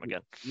gonna see him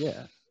again.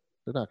 Yeah,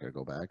 they're not gonna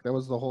go back. That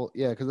was the whole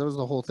because that was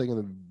the whole thing in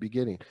the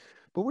beginning.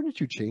 But wouldn't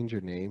you change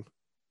your name?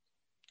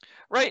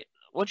 Right.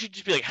 Wouldn't you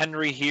just be like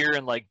Henry here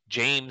and like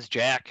James,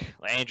 Jack,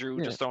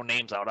 Andrew, just throw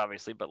names out,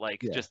 obviously, but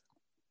like just.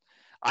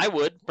 I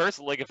would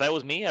personally, like if that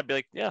was me, I'd be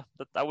like, yeah,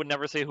 I would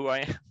never say who I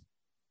am.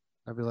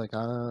 I'd be like,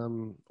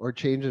 or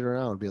change it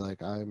around. Be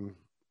like, I'm,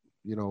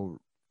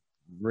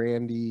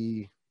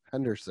 Randy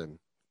Henderson,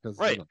 because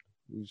right.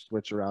 You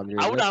switch around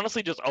your. I would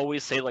honestly just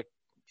always say like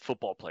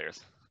football players.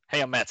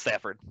 Hey, I'm Matt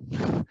Stafford.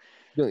 I'm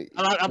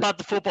not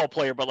the football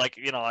player, but like,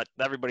 you know,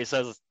 everybody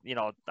says, you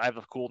know, I have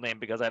a cool name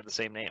because I have the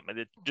same name, and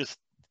it just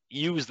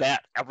use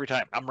that every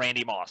time. I'm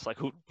Randy Moss, like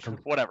who,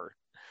 whatever.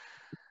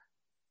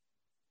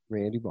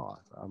 Randy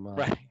Moss.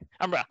 Right.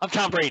 I'm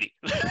Tom Brady.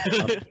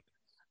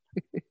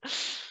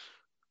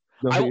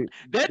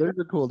 There's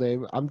a cool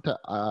name.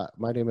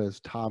 My name is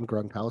Tom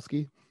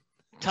Gronkowski.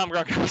 Tom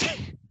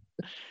Gronkowski.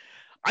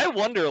 I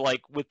wonder,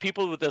 like, with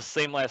people with the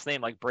same last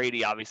name, like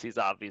Brady, obviously is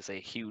a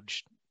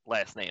huge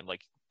last name.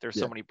 Like, there's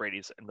so many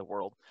Bradys in the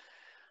world.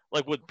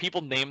 Like, would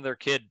people name their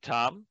kid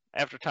Tom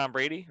after Tom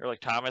Brady or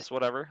like Thomas,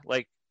 whatever?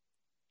 Like,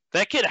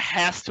 that kid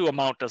has to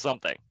amount to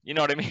something. You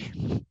know what I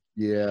mean?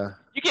 Yeah.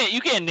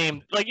 You can't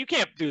name, like, you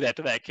can't do that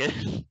to that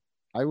kid.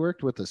 I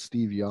worked with a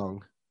Steve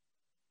Young.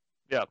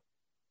 Yeah.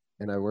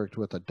 And I worked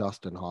with a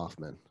Dustin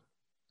Hoffman.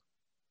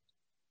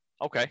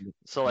 Okay.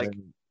 So like,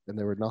 and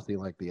they were nothing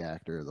like the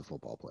actor or the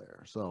football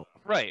player. So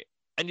right.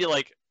 And you're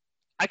like,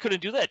 I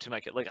couldn't do that to my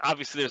kid. Like,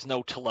 obviously there's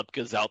no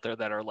Talupkas out there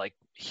that are like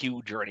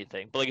huge or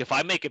anything. But like, if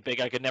I make it big,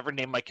 I could never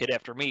name my kid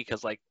after me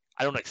because like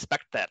I don't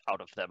expect that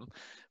out of them.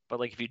 But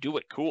like, if you do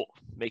it, cool,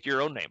 make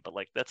your own name. But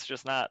like, that's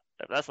not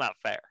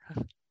fair.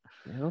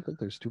 I don't think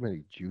there's too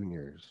many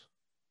juniors.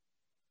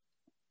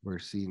 We're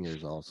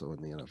seniors also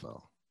in the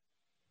NFL.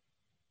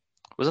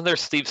 Wasn't there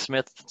Steve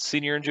Smith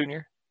Senior and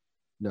Junior?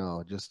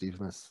 No, just Steve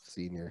Smith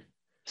Senior.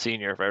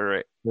 Senior,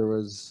 right. There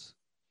was,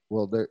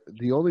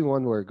 the only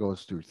one where it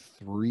goes through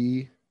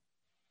 3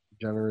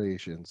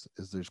 generations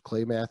is there's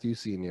Clay Matthews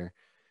Senior,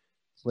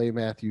 Clay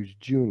Matthews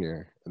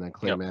Jr., and then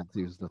Clay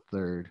Matthews the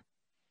third.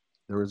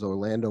 There was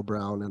Orlando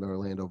Brown and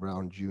Orlando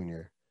Brown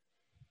Jr.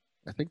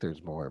 I think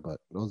there's more, but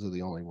those are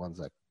the only ones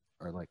that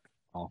are like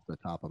off the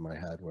top of my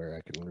head where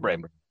I can remember. Right.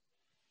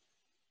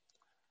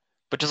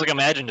 But just like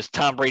imagine just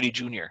Tom Brady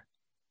Jr.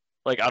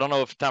 Like, I don't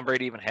know if Tom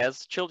Brady even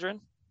has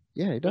children.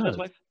 Yeah, he does.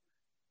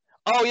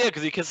 Oh, yeah,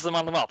 because he kisses him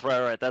on the mouth.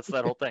 Right. That's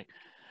that whole thing.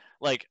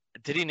 Like,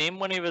 did he name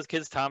one of his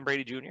kids Tom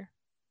Brady Jr.?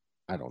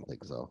 I don't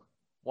think so.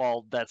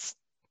 Well, that's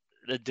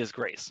a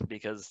disgrace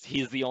because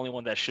he's the only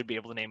one that should be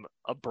able to name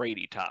a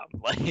Brady Tom.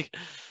 Like,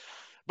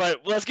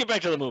 but let's get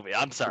back to the movie.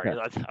 I'm sorry.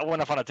 Okay. I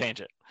went off on a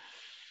tangent.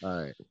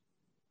 All right.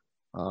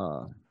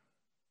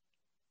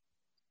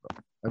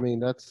 I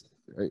mean, that's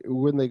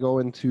when they go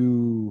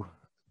into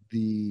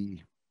the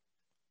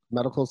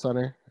medical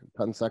center,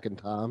 10-second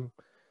Tom.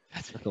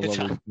 That's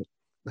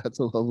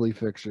a lovely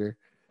picture.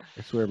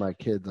 I swear my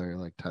kids are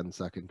like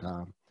 10-second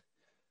Tom.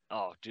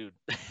 Oh, dude.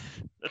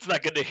 That's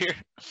not good to hear.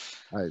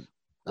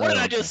 What did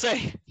I just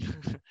say?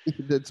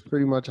 That's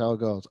pretty much how it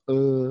goes.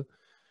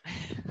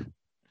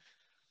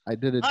 I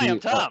did it. Hi, I'm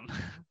Tom.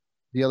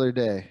 The other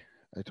day,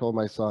 I told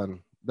my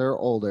son, they're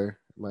older,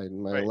 my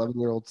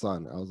 11-year-old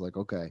son. I was like,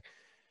 okay,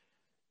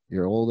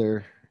 you're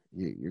older.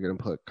 You're going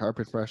to put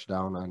Carpet Fresh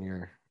down on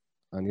your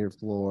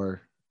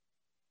floor.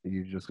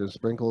 You're just going to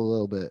sprinkle a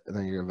little bit, and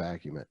then you're going to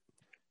vacuum it.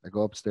 I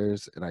go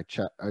upstairs, and I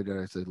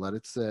said, let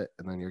it sit,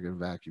 and then you're going to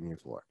vacuum your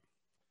floor.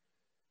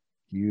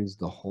 He used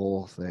the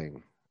whole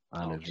thing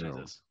on his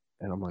room.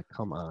 And I'm like,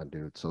 come on,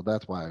 dude. So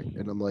that's why.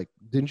 And I'm like,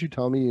 didn't you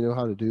tell me you know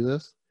how to do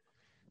this?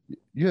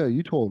 Yeah,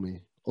 you told me.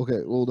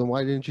 Okay, well, then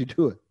why didn't you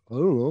do it? I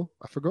don't know.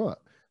 I forgot.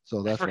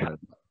 So that's why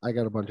I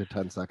got a bunch of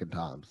 10-second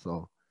Toms.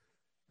 So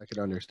I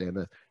can understand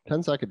this.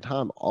 10-second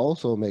Tom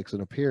also makes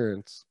an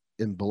appearance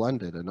in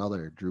Blended,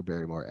 another Drew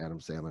Barrymore, Adam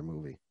Sandler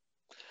movie.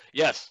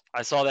 Yes,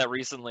 I saw that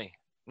recently.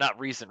 Not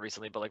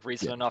recently, but like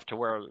recent enough to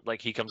where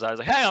like he comes out, he's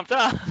like, hey, I'm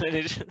Tom. And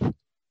it's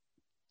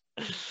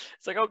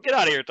like, oh, get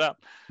out of here, Tom.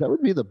 That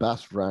would be the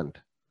best friend.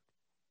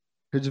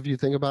 Because if you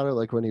think about it,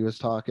 like when he was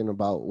talking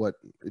about what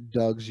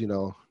Doug's,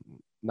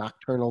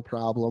 nocturnal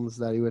problems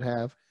that he would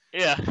have.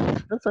 Yeah.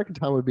 That second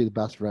Tom would be the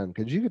best friend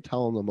because you could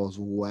tell him the most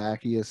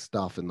wackiest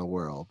stuff in the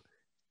world.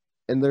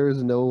 And there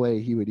is no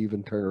way he would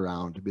even turn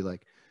around to be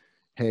like,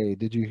 hey,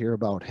 did you hear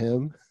about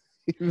him?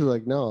 He'd be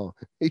like, no.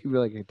 He'd be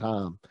like, hey,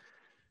 Tom.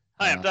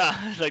 Hi, I'm Tom.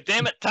 He's like,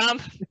 damn it, Tom.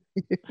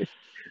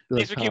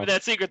 Thanks for keeping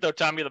that secret, though,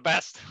 Tom. You're the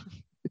best.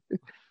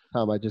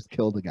 Tom, I just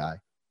killed a guy.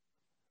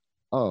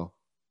 Oh,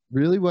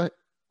 really? What?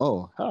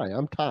 Oh, hi,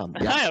 I'm Tom.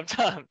 Yeah. Hi, I'm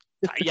Tom.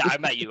 Yeah, I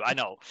met you. I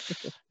know.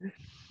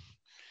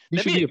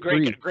 That'd be a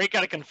great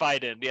guy to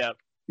confide in. Yeah.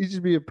 You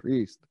should be a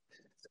priest,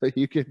 so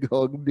you could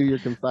go and do your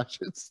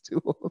confessions to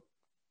him.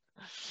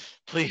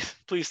 Please,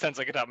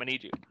 10-second Tom, I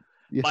need you.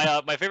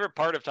 Yeah. My favorite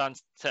part of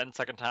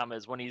 10-second Tom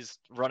is when he's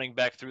running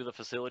back through the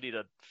facility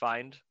to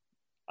find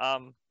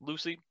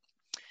Lucy.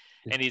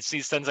 And he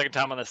sees 10-second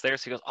Tom on the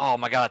stairs. He goes, oh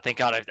my God, thank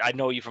God. I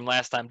know you from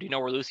last time. Do you know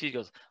where Lucy is? He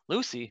goes,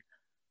 Lucy?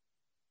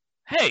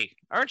 Hey,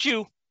 aren't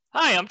you?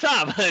 Hi, I'm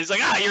Tom. He's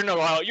like, you're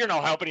no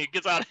help. And he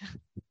gets out.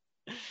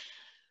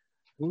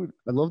 I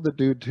love the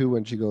dude too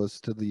when she goes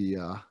to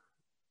the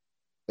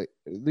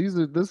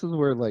this is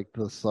where like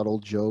the subtle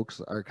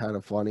jokes are kind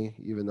of funny,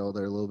 even though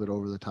they're a little bit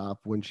over the top.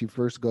 When she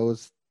first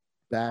goes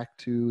back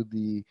to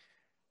the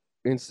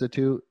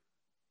institute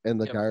and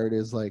the guard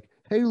is like,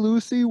 hey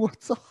Lucy,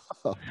 what's up?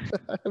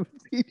 I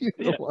haven't seen you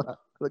in a while.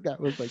 The guy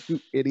was like,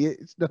 "You idiot!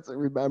 She doesn't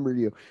remember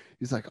you."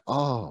 He's like,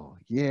 "Oh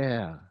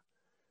yeah,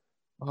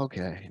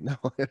 okay, now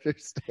I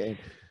understand."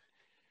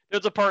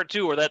 There's a part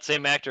too where that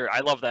same actor,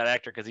 I love that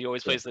actor because he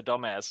always plays the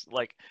dumbass.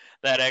 Like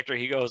that actor,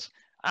 he goes,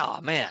 "Oh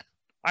man,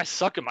 I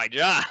suck at my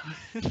job."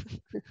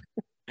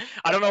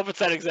 I don't know if it's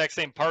that exact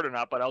same part or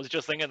not, but I was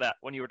just thinking that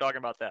when you were talking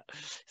about that.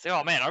 Say,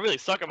 "Oh man, I really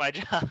suck at my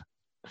job."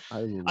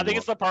 I think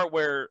it's the part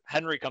where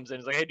Henry comes in.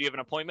 He's like, "Hey, do you have an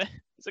appointment?"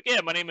 He's like,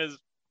 "Yeah, my name is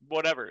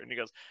whatever," and he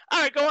goes,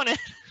 "All right, go on in."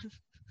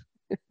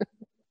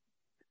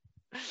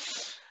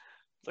 It's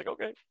like,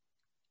 okay.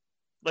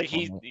 Like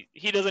he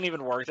doesn't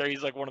even work there.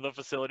 He's like one of the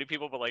facility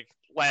people, but like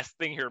last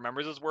thing he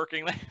remembers is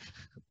working there.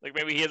 Like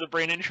maybe he has a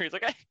brain injury. He's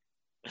like, hey.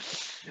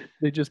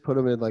 They just put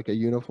him in like a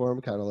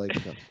uniform, kind of like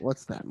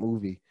what's that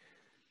movie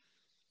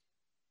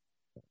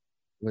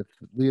with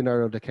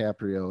Leonardo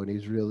DiCaprio, and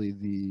he's really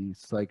the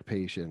psych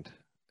patient,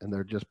 and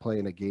they're just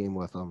playing a game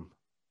with him.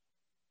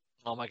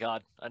 Oh my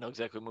god, I know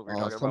exactly what movie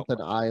you're talking about.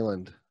 Something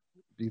Island.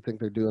 Do you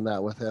think they're doing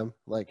that with him?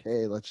 Like,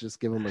 hey, let's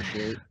just give him a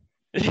shirt.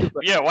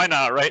 Yeah, why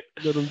not, right?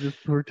 Let him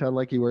just pretend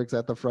like he works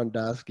at the front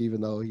desk, even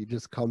though he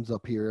just comes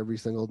up here every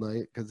single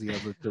night because he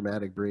has a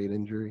traumatic brain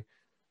injury.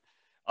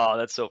 Oh,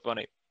 that's so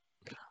funny.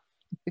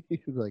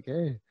 He's like,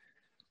 hey,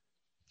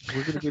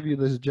 we're going to give you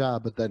this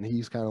job, but then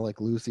he's kind of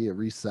like Lucy, it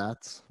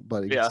resets,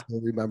 but he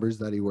still remembers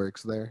that he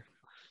works there.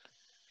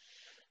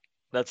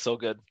 That's so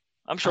good.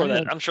 I'm sure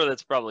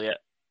that's probably it.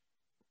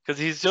 Because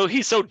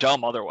he's so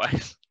dumb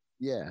otherwise.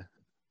 Yeah.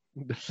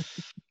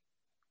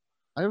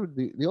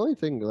 The only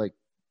thing like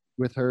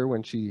with her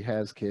when she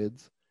has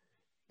kids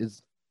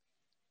is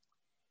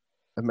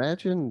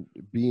imagine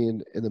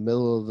being in the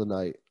middle of the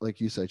night, like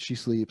you said, she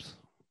sleeps.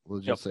 We'll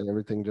just say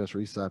everything just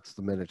resets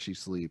the minute she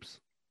sleeps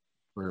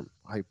for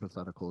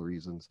hypothetical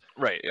reasons.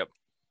 Right, yep.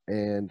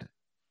 And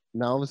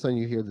now all of a sudden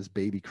you hear this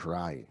baby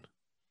crying.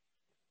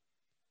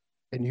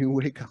 And you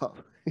wake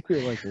up.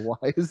 You're like,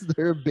 why is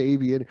there a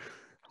baby in?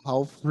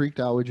 How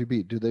freaked out would you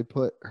be? Do they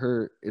put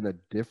her in a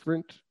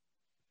different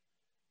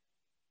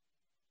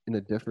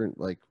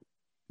like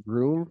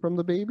room from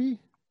the baby?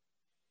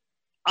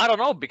 I don't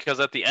know, because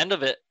at the end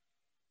of it,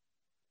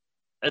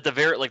 at the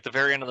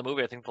very end of the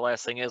movie, I think the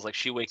last thing is like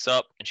she wakes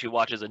up and she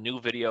watches a new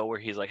video where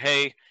he's like,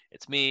 "Hey,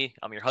 it's me.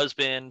 I'm your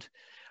husband.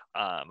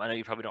 I know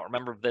you probably don't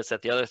remember this,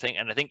 at the other thing."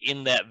 And I think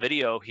in that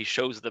video he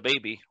shows the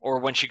baby, or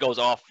when she goes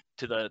off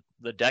to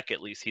the deck,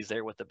 at least he's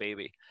there with the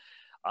baby.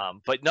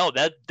 But no,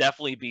 that'd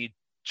definitely be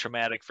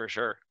traumatic for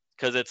sure,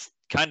 because it's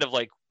kind of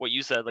like what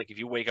you said, like if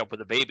you wake up with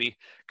a baby,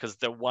 because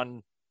the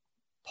one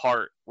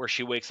part where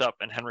she wakes up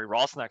and Henry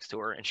Ross next to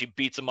her and she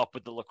beats him up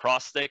with the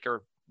lacrosse stick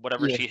or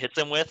whatever she hits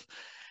him with.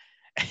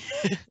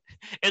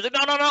 It's like,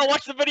 no,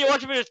 watch the video,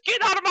 just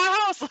get out of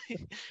my house.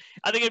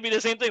 I think it'd be the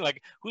same thing,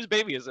 like, whose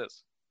baby is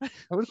this?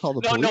 I would call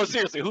the police. No,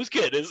 seriously, whose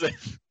kid is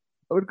this?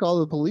 I would call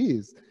the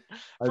police.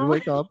 I'd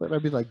wake up and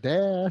I'd be like,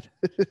 Dad,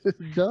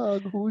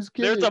 Doug, whose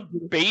kid? There's a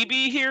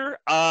baby here.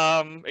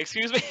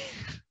 Excuse me.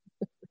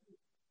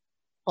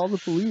 Call the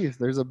police.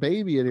 There's a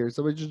baby in here.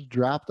 Somebody just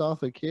dropped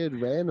off a kid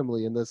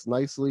randomly in this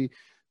nicely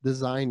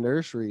designed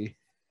nursery.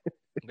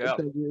 Yeah.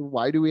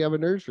 Why do we have a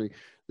nursery?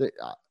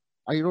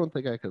 I don't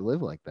think I could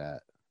live like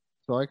that.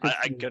 So I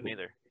couldn't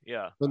either.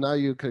 Yeah. So now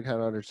you could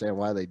kind of understand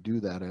why they do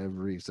that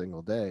every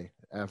single day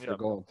after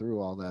going through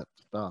all that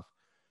stuff.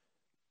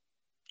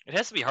 It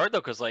has to be hard though,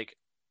 because like,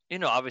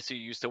 obviously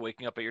you're used to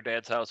waking up at your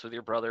dad's house with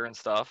your brother and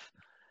stuff.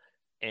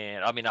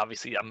 And I mean,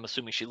 obviously, I'm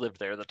assuming she lived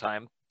there at the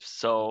time.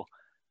 So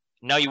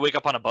now you wake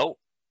up on a boat.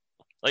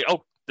 Like,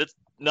 oh, this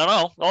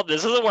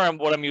isn't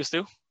what I'm used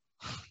to.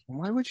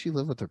 Why would she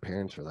live with her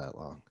parents for that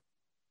long?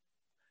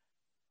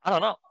 I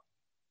don't know.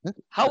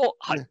 How old?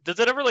 Does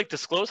it ever like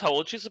disclose how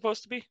old she's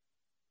supposed to be?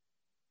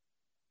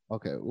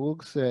 Okay, we'll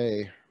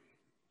say.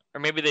 Or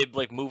maybe they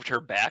like moved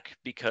her back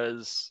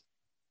because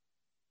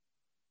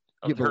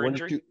of her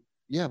injury.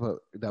 But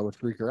that would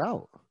freak her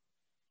out.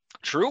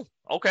 True.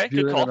 Okay.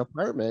 You're in an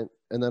apartment,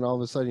 and then all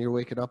of a sudden you're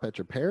waking up at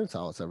your parents'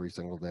 house every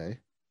single day.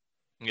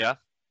 Yeah.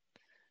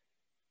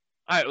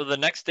 All right. Well, the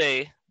next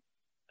day,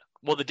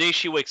 the day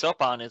she wakes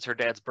up on is her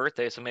dad's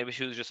birthday, so maybe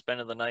she was just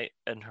spending the night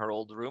in her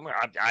old room. Or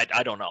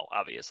I don't know.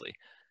 Obviously,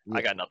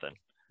 I got nothing.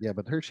 Yeah,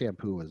 but her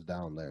shampoo was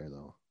down there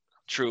though.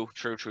 True.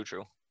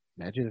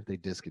 Imagine if they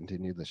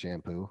discontinued the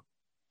shampoo.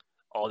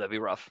 Oh, that'd be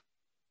rough.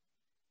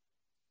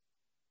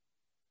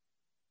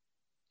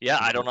 Yeah,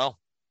 I don't know.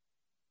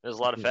 There's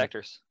a lot of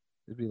factors.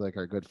 It'd be like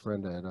our good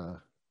friend at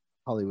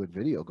Hollywood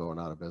Video going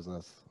out of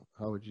business.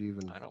 How would you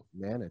even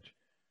manage?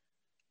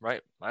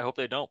 Right. I hope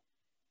they don't.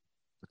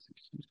 Let's see,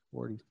 she's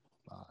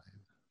 45.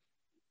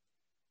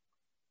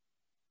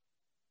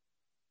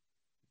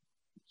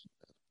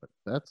 But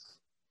that's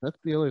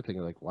the other thing.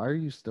 Like, why are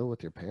you still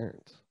with your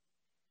parents?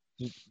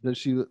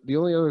 The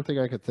only other thing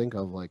I could think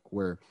of, like,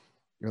 where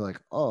you're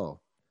like, oh,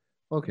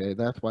 okay,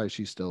 that's why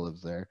she still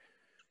lives there,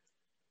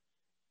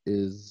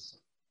 is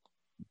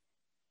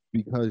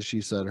because she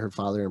said her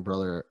father and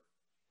brother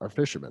are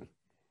fishermen.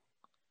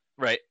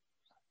 Right.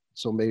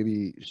 So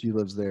maybe she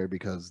lives there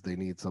because they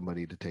need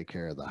somebody to take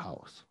care of the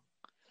house.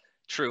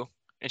 True.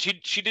 And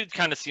she did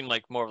kind of seem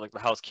like more of like the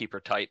housekeeper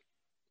type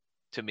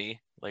to me,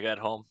 like at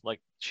home.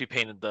 Like she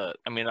painted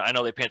I mean, I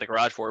know they paint the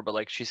garage for her, but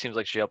like she seems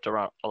like she helped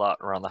around a lot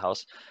around the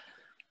house.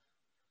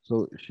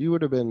 So she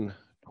would have been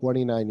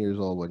 29 years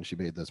old when she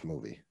made this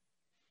movie.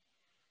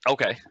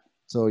 Okay.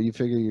 So you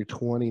figure you're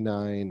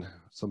 29,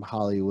 some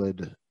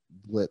Hollywood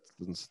blitz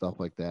and stuff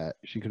like that.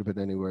 She could have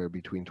been anywhere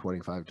between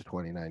 25 to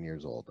 29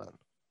 years old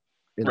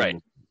then.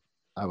 Right.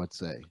 I would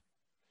say.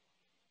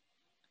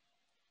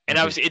 And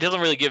obviously, it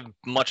doesn't really give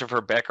much of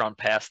her background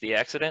past the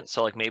accident.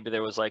 So, like, maybe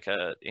there was like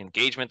a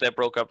engagement that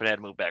broke up and had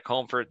to move back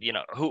home for,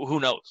 who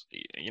knows?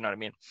 You know what I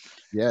mean?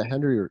 Yeah,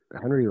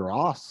 Henry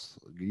Ross,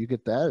 you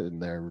get that in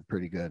there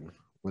pretty good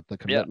with the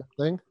commitment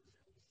thing.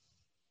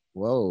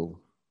 Whoa,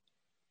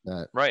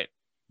 that right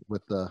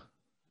with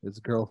his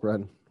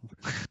girlfriend.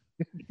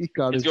 He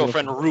got his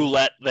girlfriend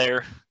roulette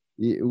there.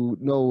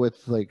 No,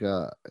 with like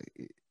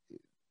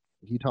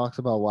he talks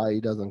about why he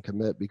doesn't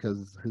commit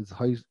because his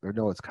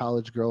his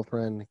college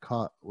girlfriend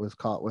was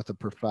caught with a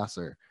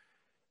professor,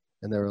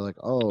 and they were like,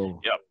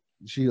 "Oh, yep,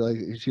 she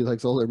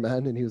likes older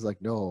men," and he was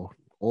like, "No,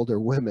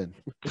 older women."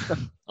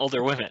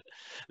 Older women.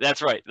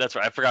 That's right.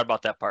 I forgot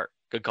about that part.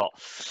 Good call.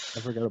 I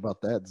forgot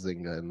about that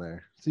Zynga in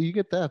there. So you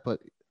get that, but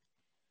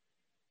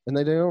and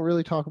they don't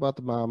really talk about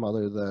the mom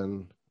other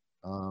than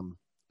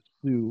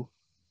Sue.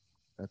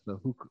 At the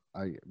hook,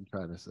 I'm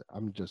trying to say.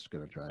 I'm just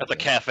gonna try. At the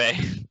cafe.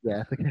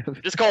 Yeah, at the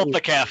cafe. Just call it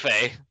the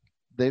cafe.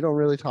 They don't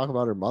really talk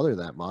about her mother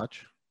that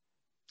much,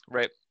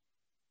 right?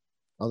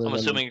 I'm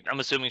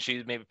assuming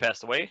she maybe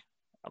passed away.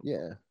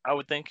 Yeah, I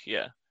would think.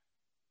 Yeah.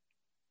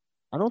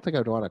 I don't think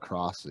I'd want to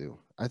cross Sue.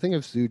 I think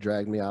if Sue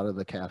dragged me out of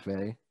the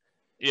cafe,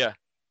 yeah,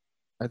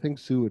 I think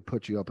Sue would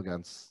put you up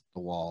against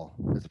the wall.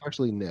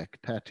 Especially Nick,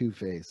 tattoo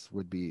face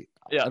would be.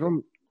 Yeah.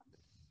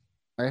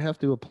 I have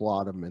to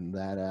applaud him in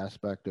that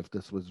aspect. If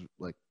this was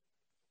like,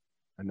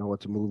 I know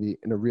it's a movie,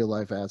 in a real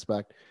life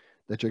aspect,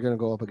 that you're going to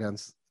go up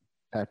against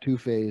Tattoo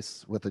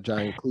Face with a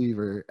giant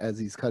cleaver as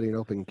he's cutting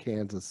open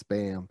cans of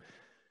Spam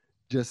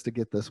just to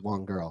get this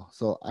one girl.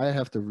 So I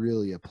have to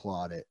really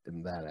applaud it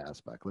in that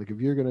aspect. Like, if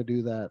you're going to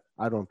do that,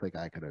 I don't think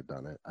I could have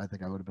done it. I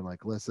think I would have been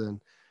like,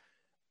 listen,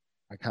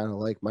 I kind of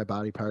like my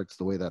body parts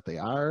the way that they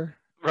are.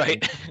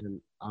 Right. And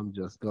I'm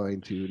just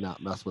going to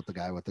not mess with the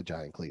guy with the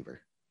giant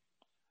cleaver.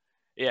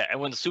 Yeah,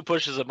 and when Sue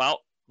pushes him out,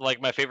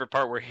 like my favorite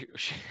part where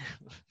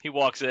he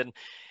walks in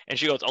and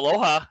she goes,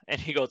 "Aloha,"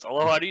 and he goes,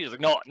 "Aloha to you." He's like,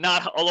 "No,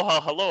 not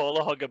aloha, hello,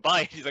 aloha, goodbye."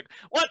 And he's like,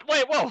 "What?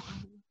 Wait, whoa."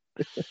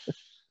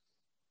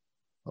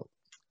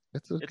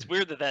 It's okay. It's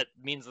weird that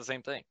means the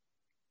same thing.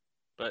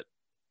 But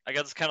I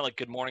guess it's kind of like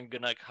good morning,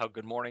 good night, how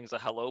good morning's a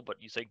hello, but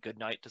you say good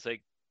night to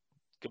say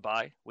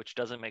goodbye, which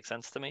doesn't make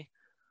sense to me.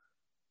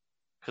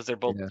 Because they're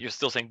both, you're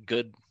still saying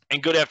good,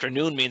 and good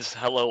afternoon means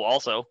hello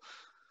also.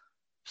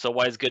 So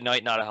why is good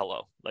night not a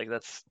hello? Like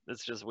it's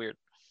just weird.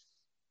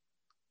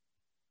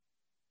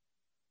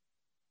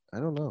 I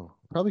don't know.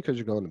 Probably because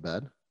you're going to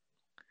bed.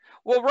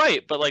 Well,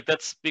 right, but like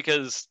that's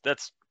because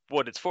that's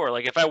what it's for.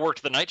 Like if I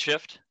worked the night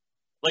shift,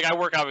 like I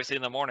work obviously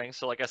in the morning,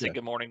 so like I say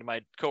good morning to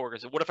my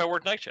coworkers. What if I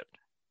work night shift?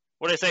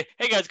 What do I say?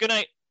 Hey guys, good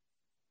night.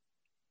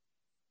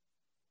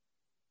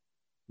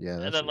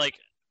 Yeah. And then like,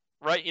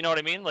 right, you know what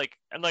I mean? Like,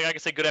 and like I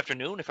can say good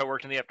afternoon if I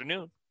worked in the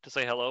afternoon to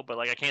say hello, but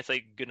like I can't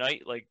say good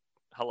night like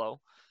hello.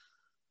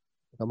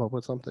 Come up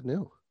with something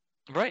new.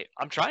 Right,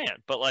 I'm trying,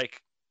 but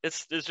like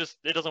it's just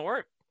it doesn't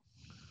work.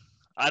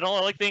 I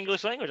don't like the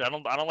English language. I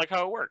don't like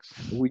how it works.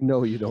 We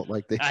know you don't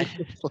like the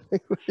English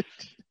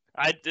language.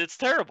 It's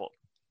terrible.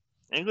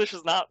 English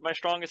is not my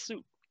strongest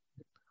suit.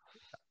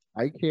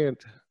 I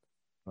can't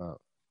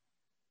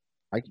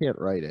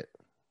write it.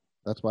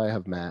 That's why I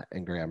have Matt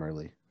and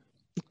Grammarly.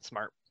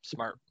 Smart.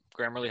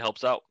 Grammarly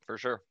helps out for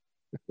sure.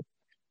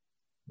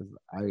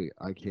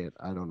 I can't.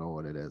 I don't know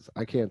what it is.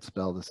 I can't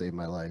spell to save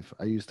my life.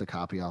 I used to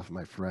copy off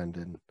my friend,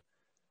 and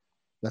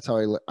that's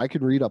how I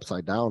could read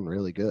upside down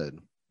really good.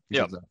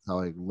 Yeah, that's how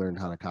I learned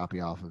how to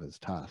copy off of his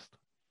test.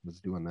 Was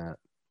doing that.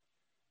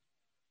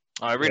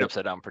 I read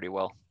upside down pretty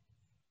well,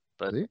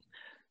 but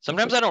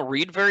sometimes I don't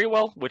read very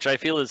well, which I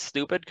feel is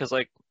stupid because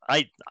like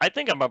I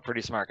think I'm a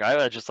pretty smart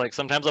guy. I just like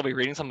sometimes I'll be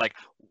reading something like,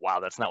 wow,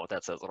 that's not what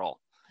that says at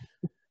all.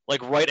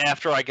 Like right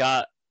after I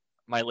got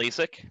my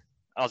LASIK,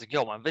 I was like,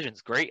 yo, my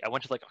vision's great. I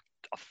went to like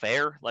a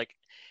fair, like,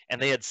 and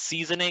they had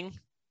seasoning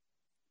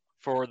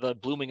for the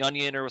blooming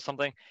onion or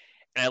something.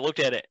 And I looked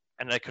at it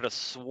and I could have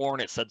sworn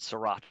it said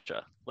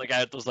sriracha. Like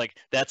I was like,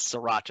 that's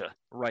sriracha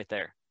right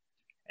there.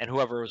 And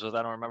whoever was with,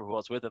 I don't remember who I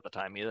was with at the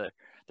time either.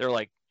 They're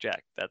like,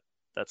 Jack, that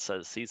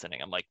says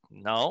seasoning. I'm like,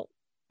 no.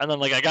 And then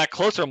like I got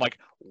closer, I'm like,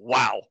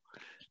 wow,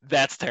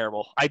 that's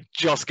terrible. I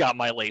just got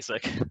my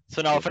LASIK.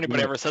 So now if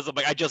anybody ever says, I'm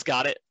like, I just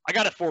got it. I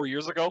got it 4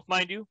 years ago,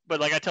 mind you.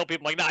 But like I tell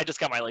people, like, no, I just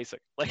got my LASIK.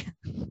 Like,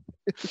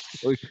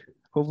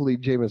 hopefully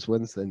Jameis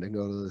Winston didn't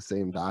go to the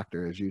same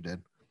doctor as you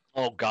did.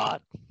 Oh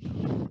God.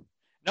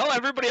 No,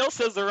 everybody else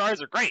says their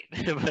eyes are great.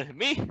 But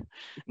me,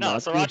 no,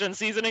 sriracha and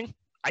seasoning,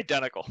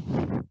 identical.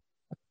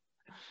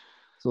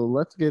 So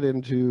let's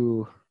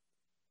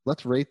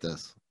rate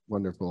this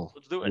wonderful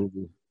Let's do it.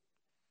 movie.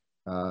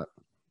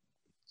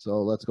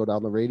 So let's go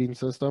down the rating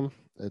system.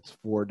 It's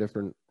four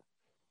different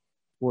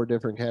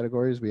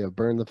categories. We have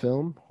burn the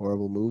film,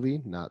 horrible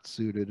movie, not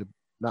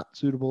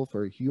suitable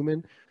for a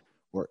human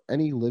or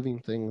any living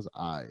thing's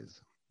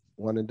eyes.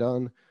 One and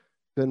done,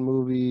 good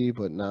movie,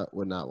 but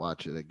would not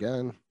watch it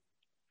again.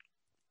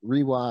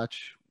 Rewatch,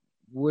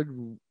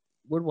 would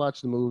watch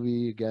the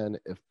movie again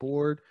if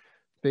bored.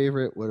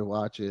 Favorite, would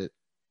watch it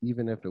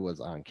even if it was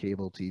on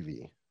cable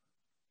TV.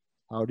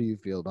 How do you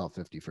feel about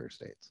 50 First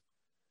Dates?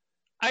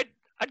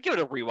 I'd give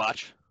it a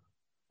rewatch.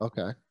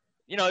 Okay.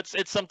 You know,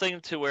 it's something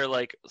to where,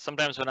 like,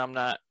 sometimes when I'm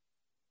not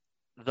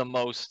the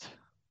most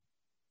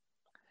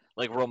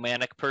like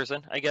romantic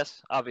person, I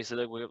guess,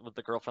 obviously, like with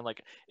the girlfriend,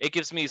 like, it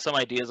gives me some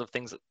ideas of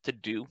things to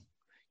do.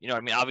 You know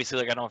what I mean? Obviously,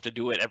 like, I don't have to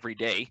do it every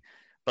day,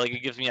 but like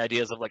it gives me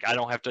ideas of, like, I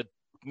don't have to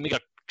make a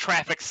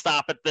traffic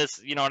stop at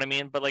this, you know what I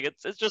mean? But like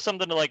it's just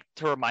something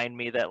to remind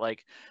me that,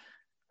 like,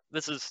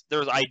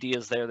 there's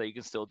ideas there that you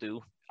can still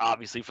do,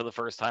 obviously, for the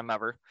first time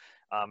ever,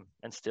 and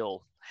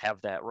still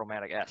have that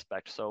romantic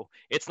aspect. So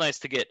it's nice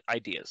to get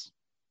ideas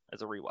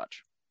as a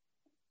rewatch.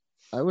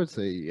 I would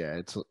say, yeah,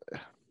 it's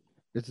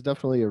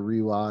definitely a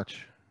rewatch.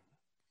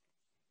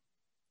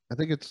 I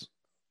think it's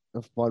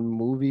a fun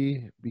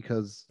movie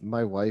because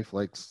my wife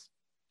likes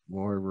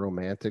more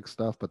romantic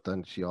stuff, but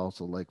then she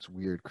also likes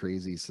weird,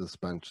 crazy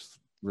suspense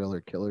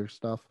thriller killer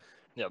stuff.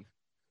 Yeah.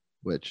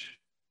 Which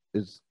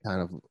is kind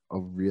of a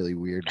really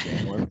weird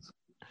balance.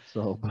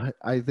 So, but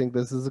I think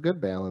this is a good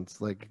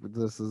balance. Like,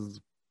 this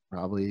is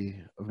probably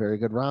a very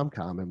good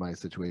rom-com in my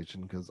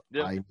situation because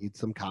I need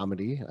some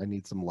comedy. I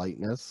need some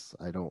lightness.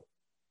 It's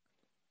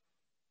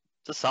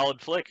a solid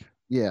flick.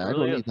 Yeah, I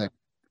don't need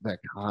that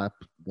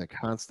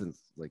constant,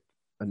 like,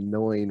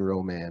 annoying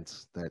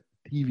romance, that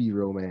TV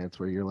romance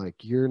where you're like,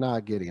 you're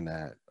not getting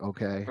that,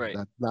 okay? Right.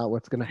 That's not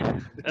what's gonna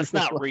happen. That's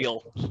not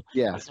real.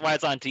 Yeah. That's why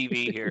it's on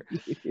TV here.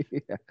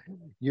 Yeah.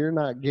 You're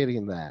not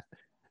getting that.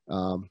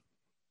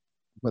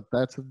 But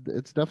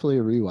it's definitely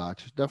a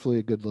rewatch. Definitely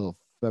a good little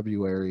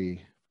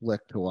February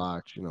flick to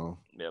watch, you know.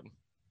 Yep.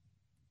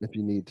 If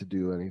you need to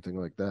do anything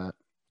like that.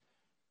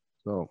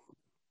 So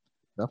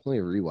definitely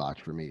a rewatch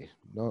for me.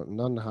 No,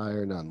 none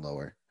higher, none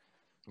lower.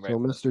 Right. So,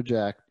 Mr.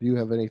 Jack, do you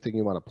have anything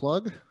you want to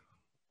plug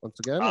once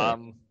again?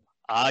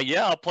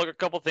 Yeah, I'll plug a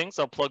couple things.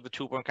 I'll plug the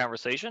 2 Point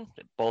Conversation.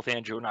 Both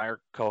Andrew and I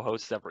are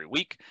co-hosts every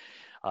week.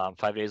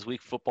 5 days a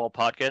week football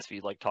podcast if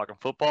you like talking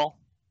football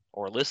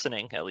or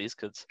listening, at least,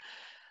 because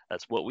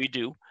that's what we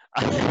do.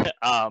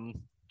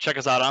 Check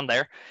us out on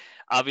there.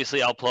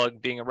 Obviously, I'll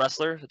plug being a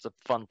wrestler. It's a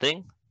fun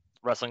thing.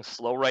 Wrestling's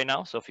slow right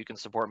now, so if you can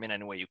support me in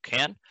any way you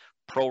can,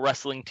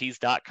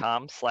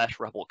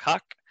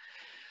 prowrestlingtees.com/rebelcock.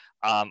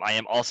 I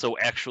am also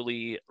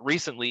actually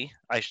recently,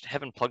 I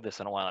haven't plugged this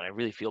in a while, and I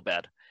really feel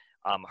bad.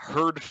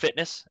 Herd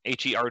Fitness,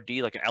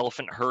 HERD, like an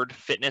elephant,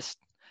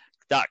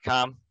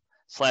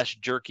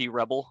 herdfitness.com/jerky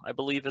rebel, I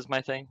believe is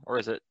my thing. Or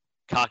is it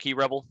cocky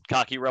rebel,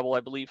 I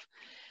believe.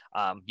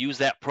 Use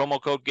that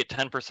promo code, get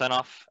 10%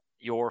 off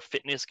your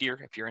fitness gear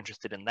if you're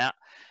interested in that.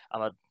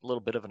 I'm a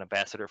little bit of an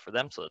ambassador for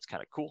them, so that's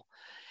kind of cool.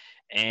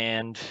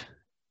 And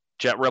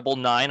Jet Rebel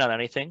 9 on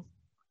anything,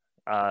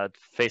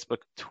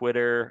 Facebook,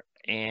 Twitter,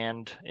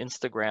 and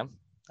Instagram.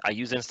 I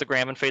use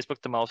Instagram and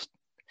Facebook the most.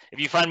 If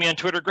you find me on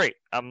Twitter, great.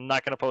 I'm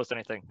not going to post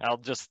anything. I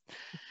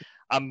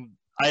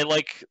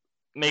like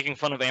making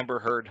fun of Amber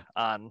Heard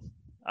on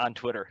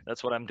Twitter.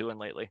 That's what I'm doing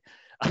lately.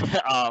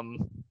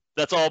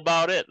 That's all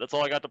about it. That's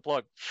all I got to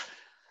plug.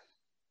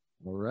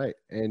 All right.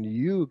 And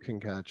you can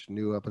catch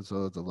new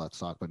episodes of Let's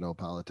Talk But No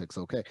Politics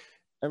Okay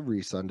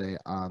every Sunday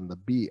on the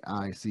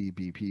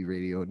BICBP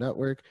Radio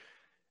Network,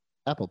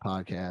 Apple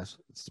Podcasts,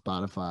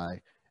 Spotify,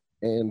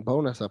 and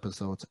bonus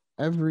episodes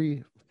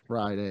every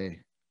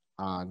Friday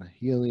on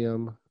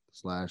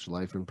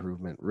Helium/Life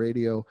Improvement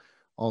Radio.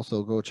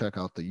 Also, go check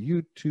out the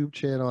YouTube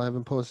channel. I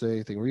haven't posted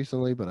anything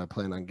recently, but I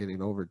plan on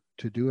getting over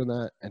to doing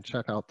that. And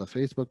check out the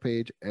Facebook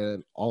page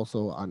and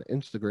also on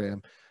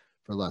Instagram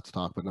for Let's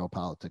Talk But No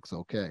Politics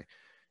Okay.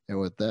 And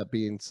with that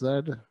being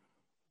said,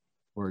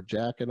 for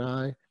Jack and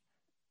I,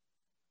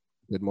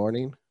 good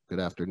morning, good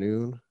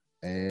afternoon,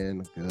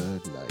 and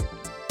good night.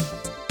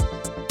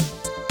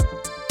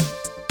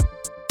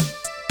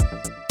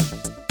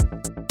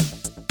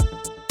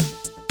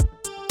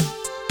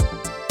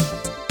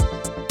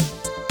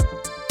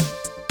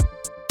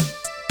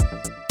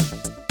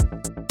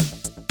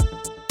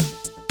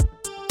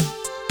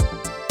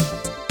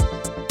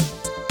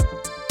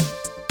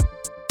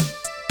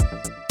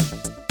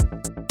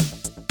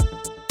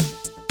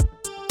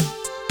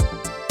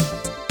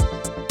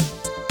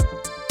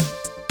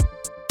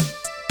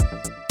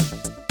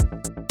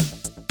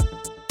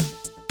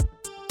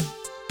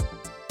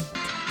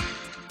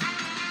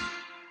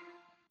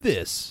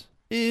 This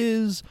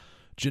is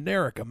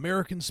Generic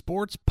American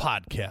Sports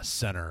Podcast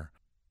Center.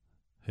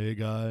 Hey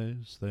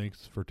guys,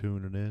 thanks for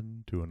tuning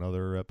in to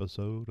another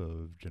episode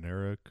of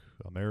Generic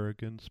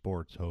American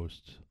Sports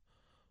Host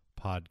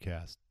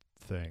podcast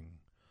thing.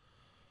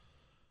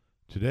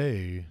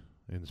 Today,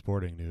 in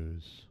sporting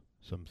news,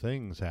 some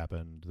things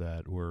happened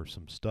that were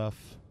some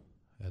stuff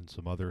and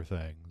some other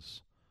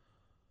things.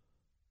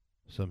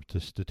 some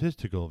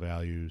statistical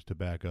values to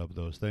back up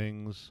those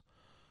things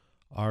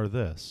are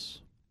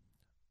this.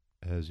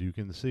 As you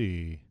can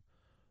see,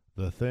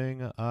 the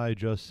thing I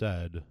just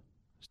said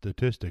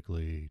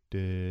statistically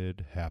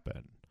did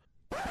happen.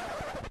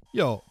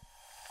 Yo,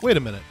 wait a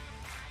minute.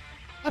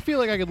 I feel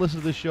like I could listen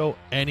to this show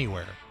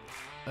anywhere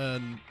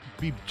and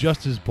be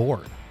just as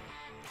bored.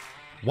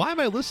 Why am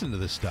I listening to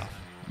this stuff?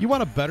 You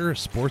want a better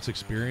sports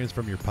experience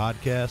from your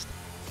podcast?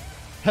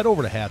 Head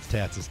over to Hats,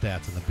 Tats, and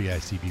Stats on the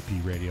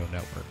BICBP Radio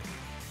Network.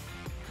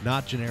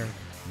 Not generic,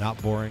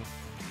 not boring,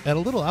 and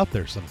a little out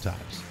there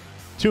sometimes.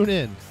 Tune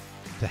in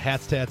to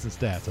Hats, Tats, and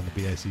Stats on the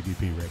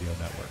BICBP Radio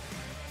Network.